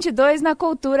 Cult 22 na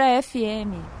Cultura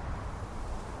FM.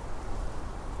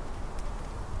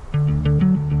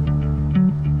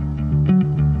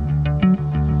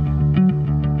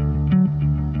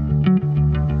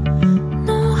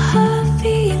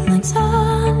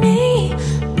 Honey,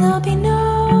 there'll be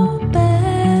no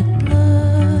bad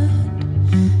blood.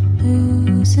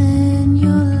 Losing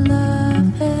your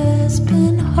love has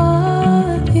been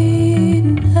hard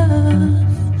enough.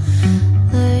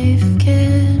 Life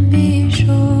can be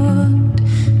short,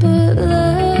 but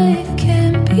life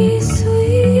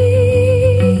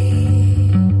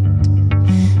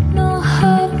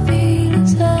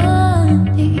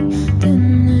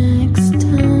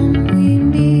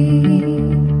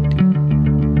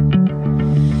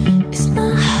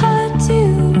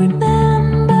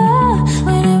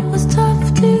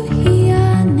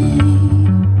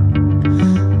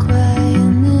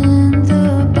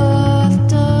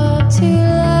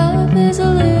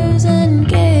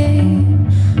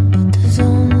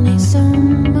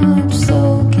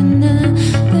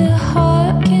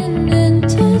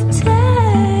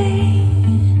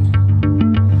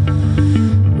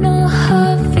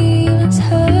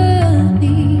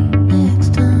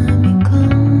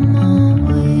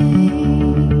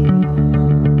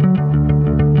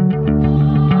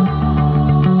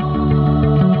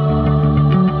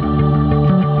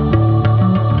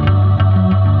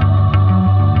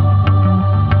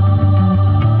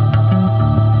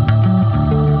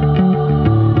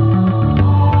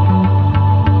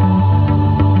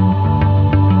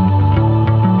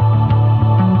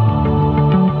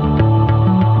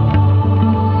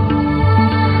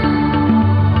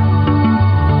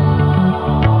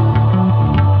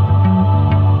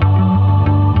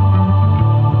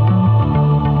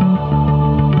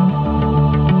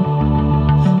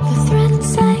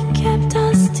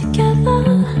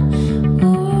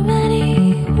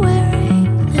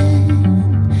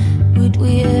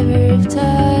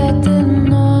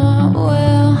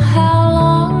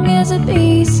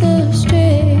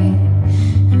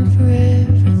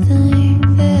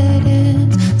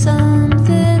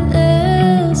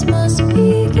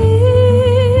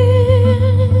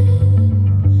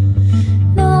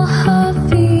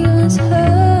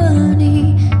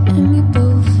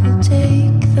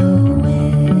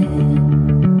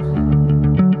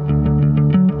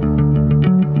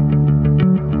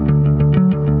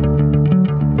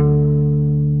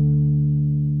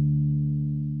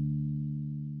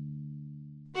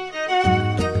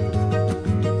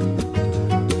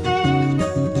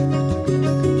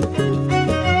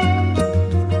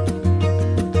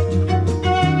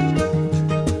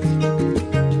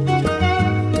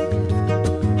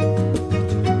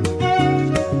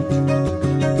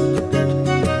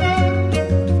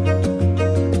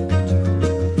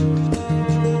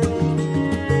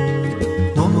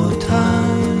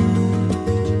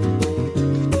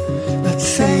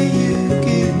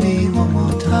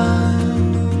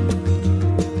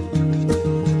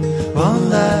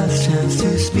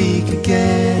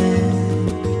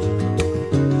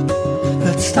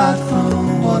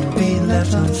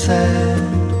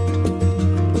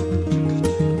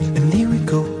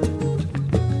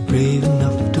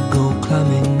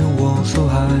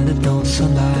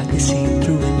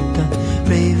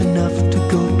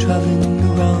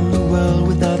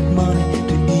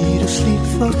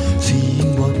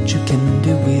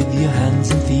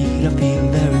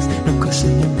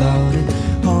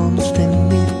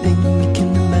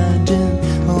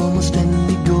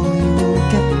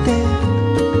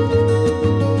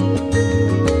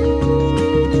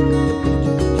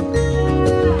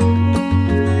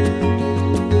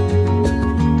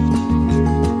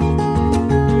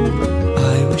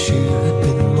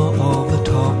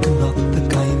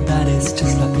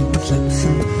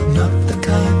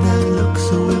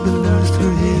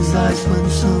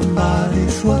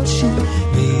somebody's watching.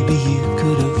 Maybe you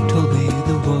could have told me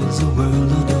there was a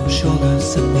world on your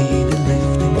shoulders that needed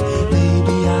lifting.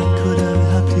 Maybe I could have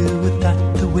helped you with that.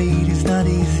 The weight is not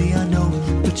easy, I know,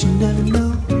 but you never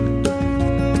know.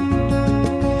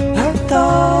 I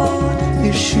thought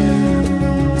your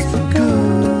shoes were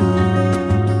good.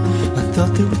 I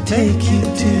thought they would take you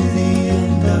to the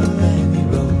end of any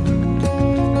road.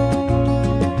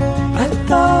 I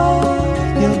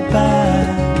thought your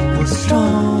back was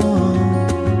strong,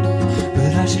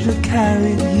 but I should have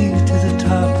carried you to the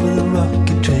top of the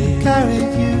rocket train.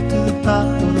 Carried you to the top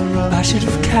of the rocket. I should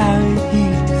have carried you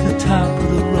to the top of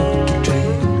the rocket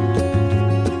train.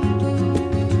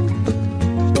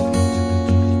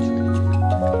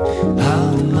 How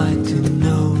am I to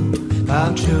know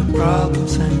about your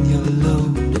problems and your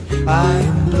load? I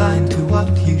am blind to what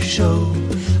you show.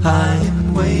 I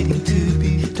am waiting to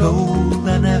be told.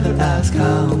 I never ask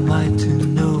how am I to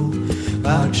know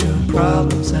about your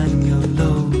problems and your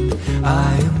load.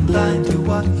 I am blind to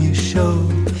what you show.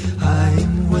 I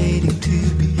am waiting to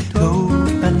be told.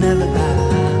 I never ask.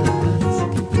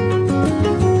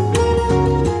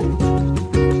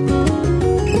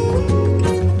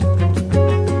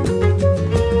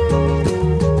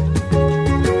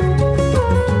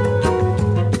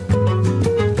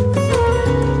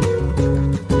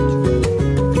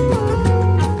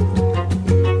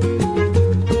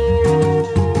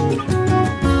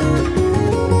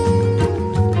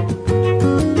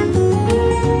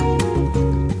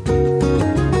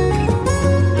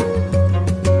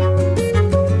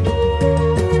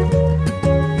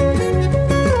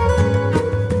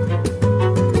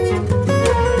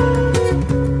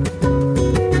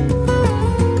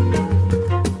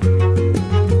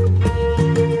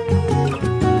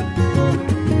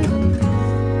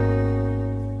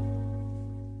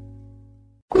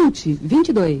 Cult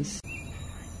 22.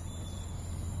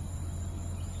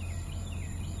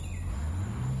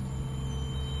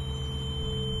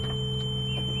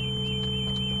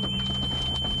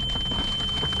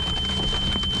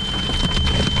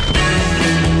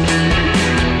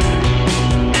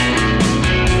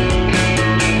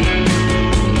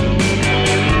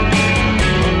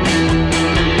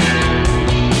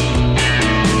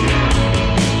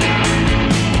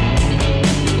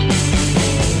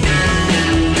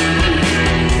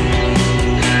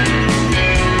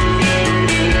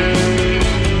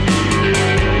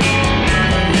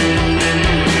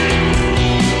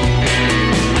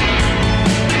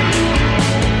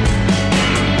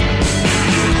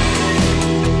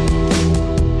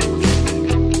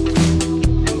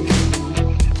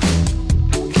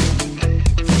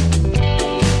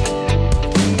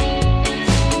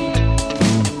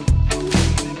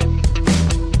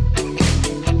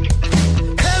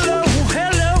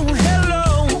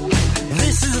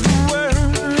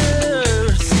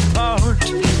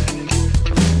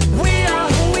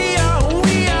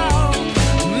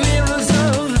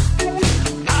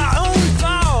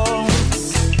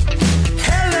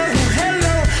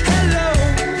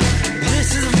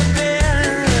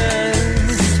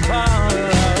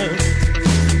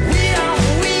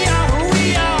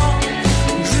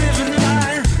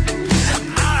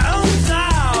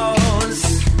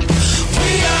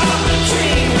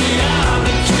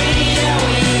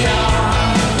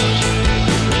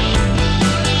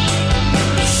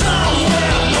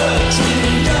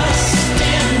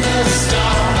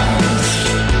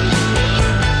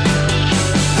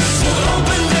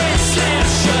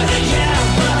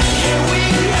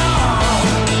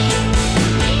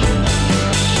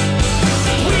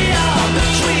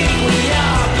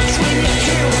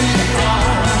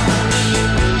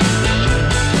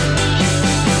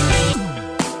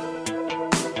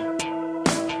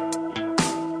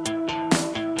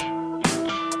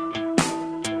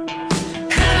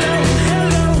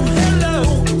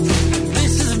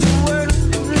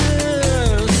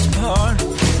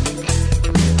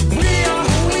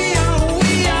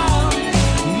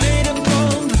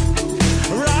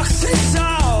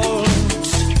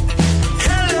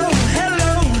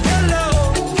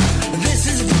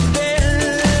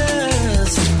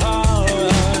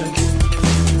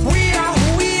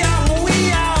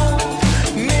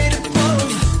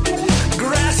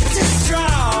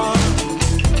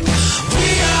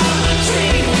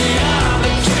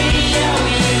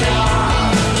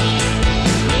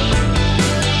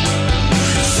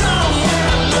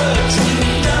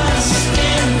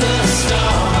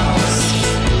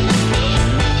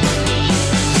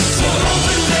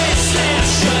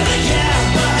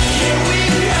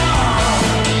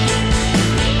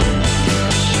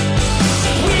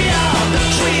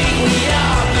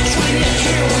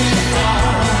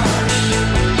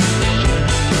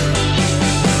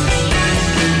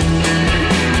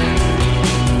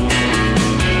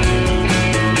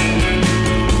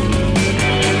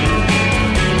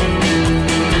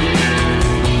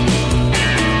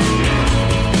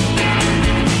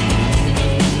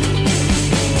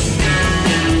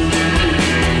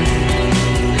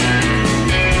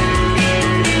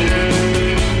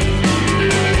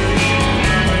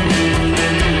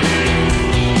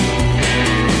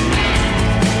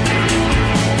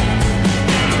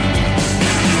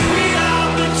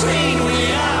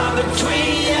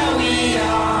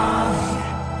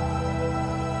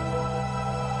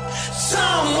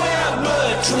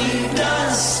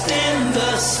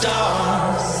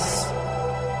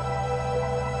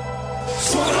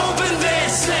 Swung open then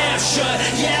slammed shut.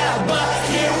 Yeah, but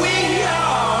here we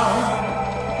are.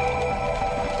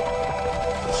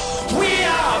 We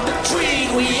are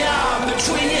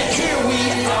between, yet here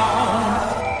we are.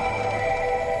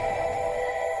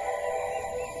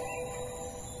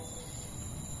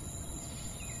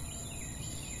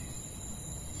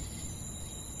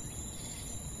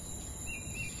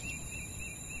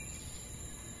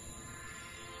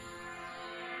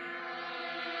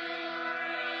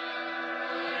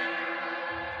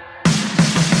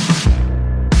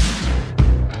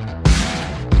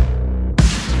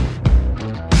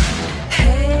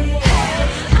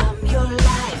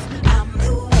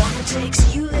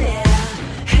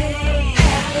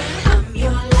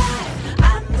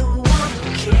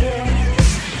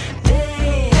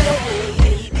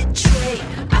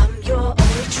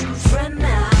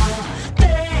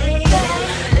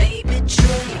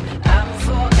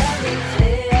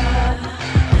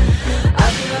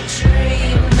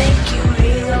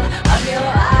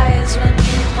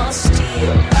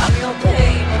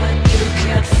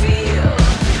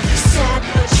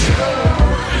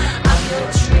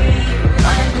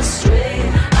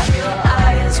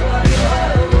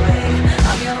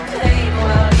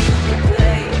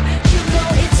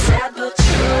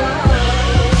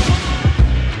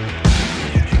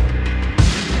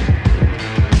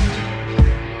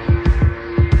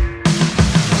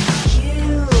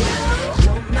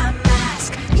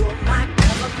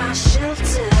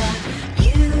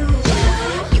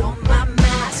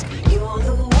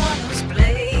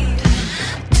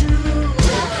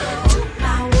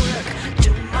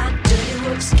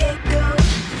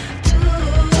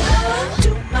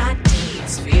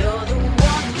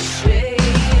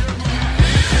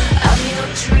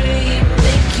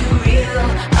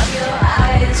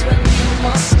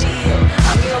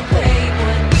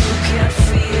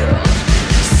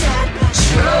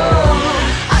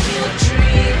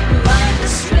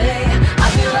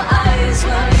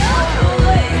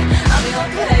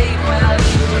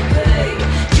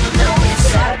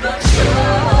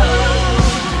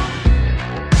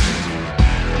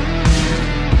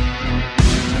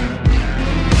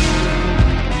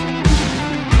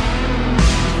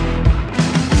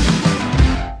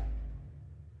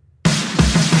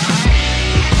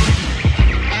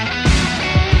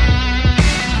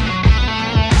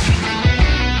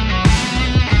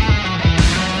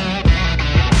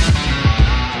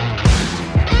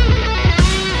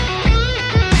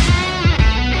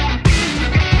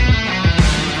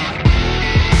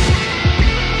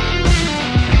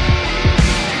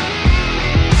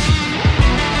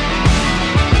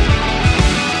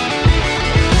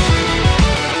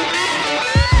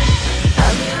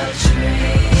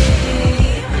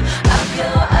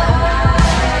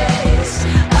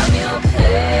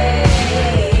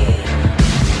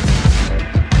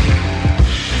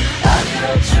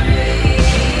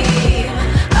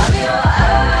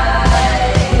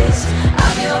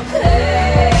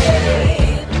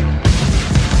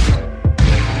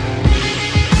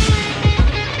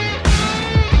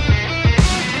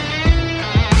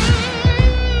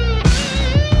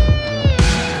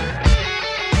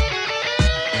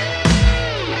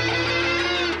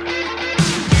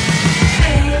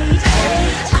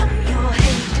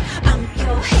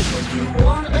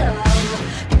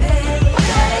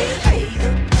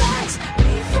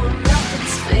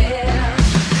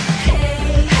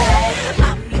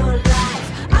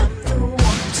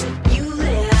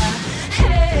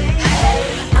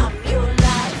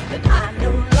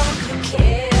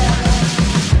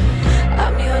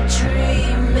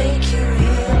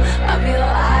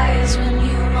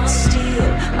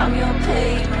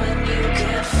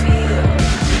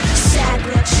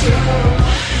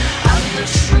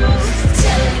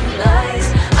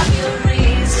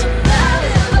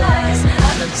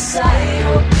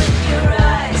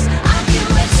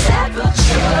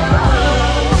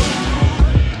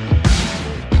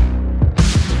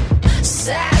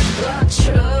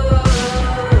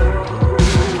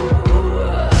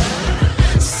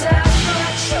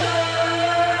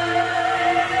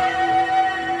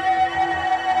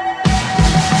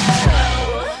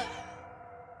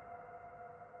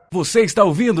 Você está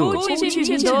ouvindo Cult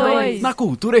 22 na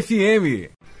Cultura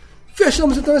FM.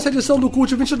 Fechamos então essa edição do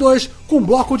Cult 22 com um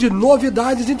bloco de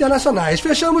novidades internacionais.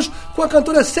 Fechamos com a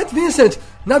cantora St. Vincent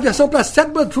na versão para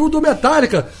Sad But True do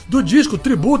Metallica, do disco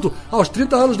tributo aos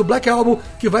 30 anos do Black Album,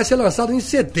 que vai ser lançado em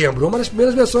setembro, uma das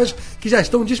primeiras versões que já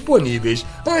estão disponíveis.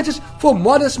 Antes foi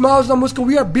Modest Mouse na música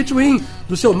We Are Between,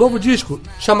 do seu novo disco,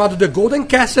 chamado The Golden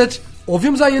Cassette,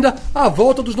 Ouvimos ainda a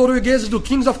volta dos noruegueses do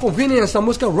Kings of Convenience, a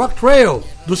música Rock Trail,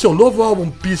 do seu novo álbum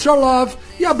Peace or Love,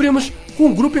 e abrimos com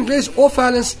o grupo inglês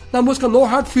O'Fallon's na música No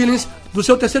Hard Feelings, do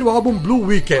seu terceiro álbum Blue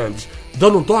Weekend.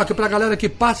 Dando um toque pra galera que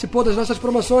participou das nossas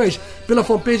promoções pela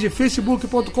fanpage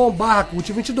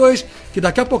facebook.com/cult22, que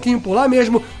daqui a pouquinho por lá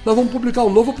mesmo nós vamos publicar um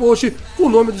novo post com o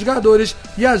nome dos ganhadores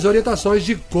e as orientações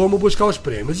de como buscar os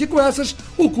prêmios. E com essas,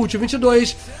 o Cult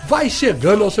 22 vai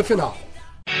chegando ao seu final.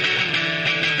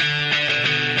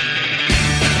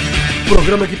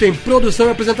 Programa que tem produção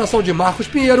e apresentação de Marcos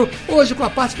Pinheiro, hoje com a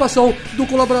participação do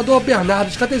colaborador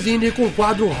Bernardo Scatesini com o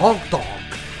quadro Honky Tonk.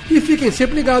 E fiquem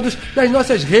sempre ligados nas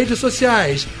nossas redes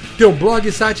sociais. Tem um blog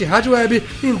e site rádio web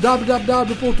em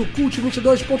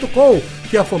www.cult22.com,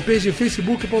 que é a fanpage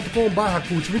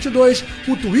facebook.com/cult22,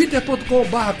 o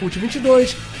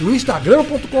twitter.com/cult22, o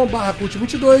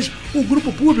instagram.com/cult22, o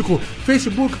grupo público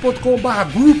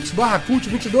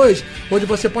facebook.com/groups/cult22, onde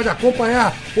você pode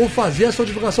acompanhar ou fazer a sua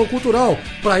divulgação cultural.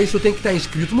 Para isso tem que estar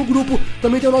inscrito no grupo.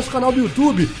 Também tem o nosso canal do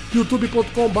YouTube,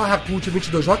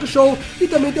 youtube.com/cult22rockshow, e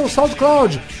também tem o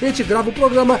SoundCloud. A gente grava o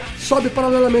programa, sobe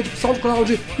paralelamente para o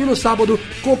SoundCloud e no sábado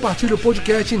compartilha o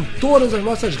podcast em todas as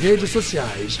nossas redes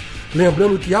sociais.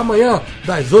 Lembrando que amanhã,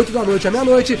 das 8 da noite à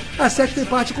meia-noite, a Sexta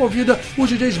Parte convida os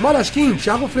DJs Malasquim,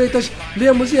 Thiago Freitas,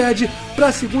 Lemos e Ed para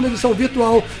a segunda edição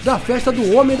virtual da Festa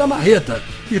do Homem da Marreta.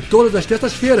 E todas as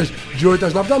terças-feiras, de 8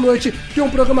 às 9 da noite, tem um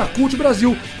programa Cult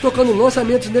Brasil, tocando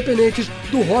lançamentos independentes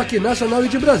do rock nacional e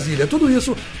de Brasília. Tudo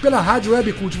isso pela Rádio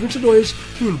Web Cult 22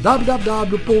 em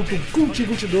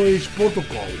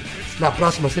www.cult22.com. Na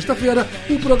próxima sexta-feira,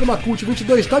 o programa Cult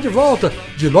 22 está de volta,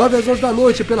 de 9 às 11 da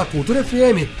noite, pela Cultura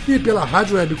FM e pela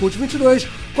Rádio Web Cult 22,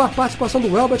 com a participação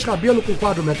do Elbert Cabelo com o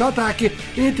quadro Metal Attack,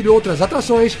 entre outras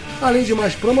atrações, além de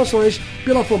mais promoções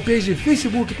pela fanpage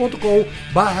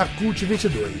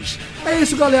facebook.com/cult22. É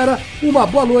isso, galera. Uma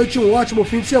boa noite, um ótimo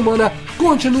fim de semana.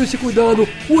 Continue se cuidando,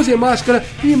 usem máscara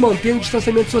e mantenham o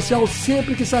distanciamento social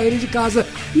sempre que saírem de casa.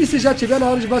 E se já tiver na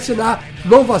hora de vacinar,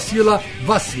 não vacila,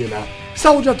 vacina.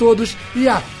 Saúde a todos e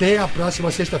até a próxima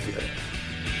sexta-feira.